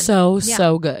was latest one.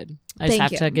 so good. I just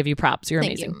Thank have to you. give you props. You're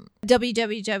Thank amazing. you.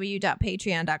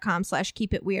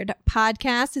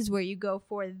 www.patreon.com/keepitweirdpodcast is where you go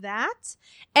for that.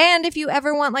 And if you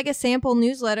ever want like a sample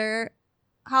newsletter,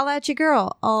 holla at your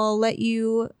girl. I'll let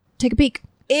you take a peek.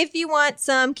 If you want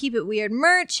some Keep It Weird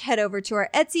merch, head over to our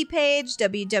Etsy page,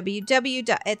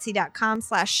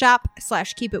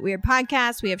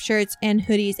 www.etsy.com/shop/keepitweirdpodcast. We have shirts and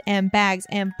hoodies and bags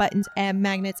and buttons and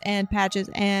magnets and patches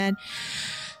and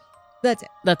that's it.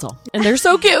 That's all. And they're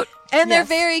so cute. And they're Yes.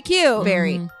 very cute.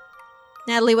 Very.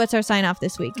 Natalie, what's our sign off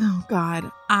this week? Oh,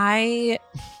 God. I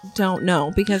don't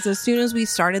know. Because as soon as we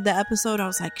started the episode, I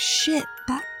was like, shit,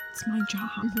 that's my job.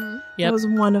 Yep. That was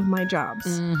one of my jobs.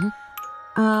 Mm-hmm.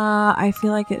 I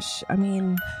feel like it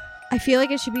I feel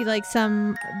like it should be like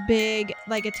some big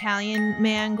like Italian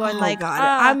man going like, God.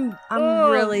 "Ah,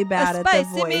 I'm really bad at the spicy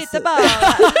voice. meatball,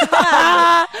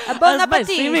 a bon A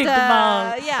spicy appetit,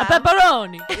 meatball. yeah, A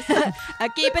pepperoni. I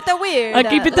keep it the weird, I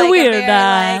keep it the like a weird, very,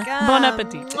 like, bon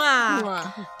appetit.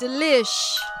 mwah,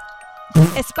 delish,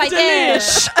 a spaghetti,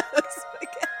 Delish.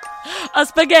 A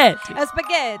spaghetti. a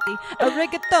spaghetti, a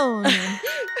rigatoni,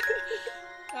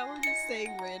 Now we're just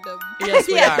saying random. Yes,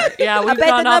 we Yeah. are. Yeah, we've bet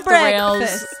gone the off the rails.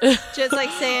 breakfast. Just like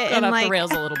say it Gone in off like, the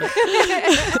rails a little bit.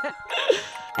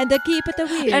 and to keep it the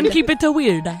weird, And keep it to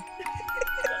weird. We're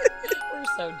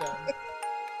so dumb.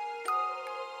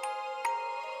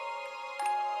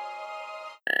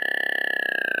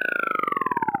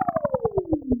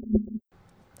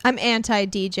 I'm anti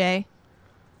DJ.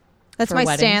 That's For my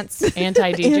weddings. stance.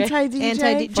 Anti-DJ. Anti-DJ.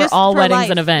 Anti For all weddings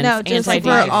and events. No, just like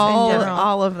Anti-DJ. for For all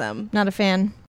all of them. Not a fan.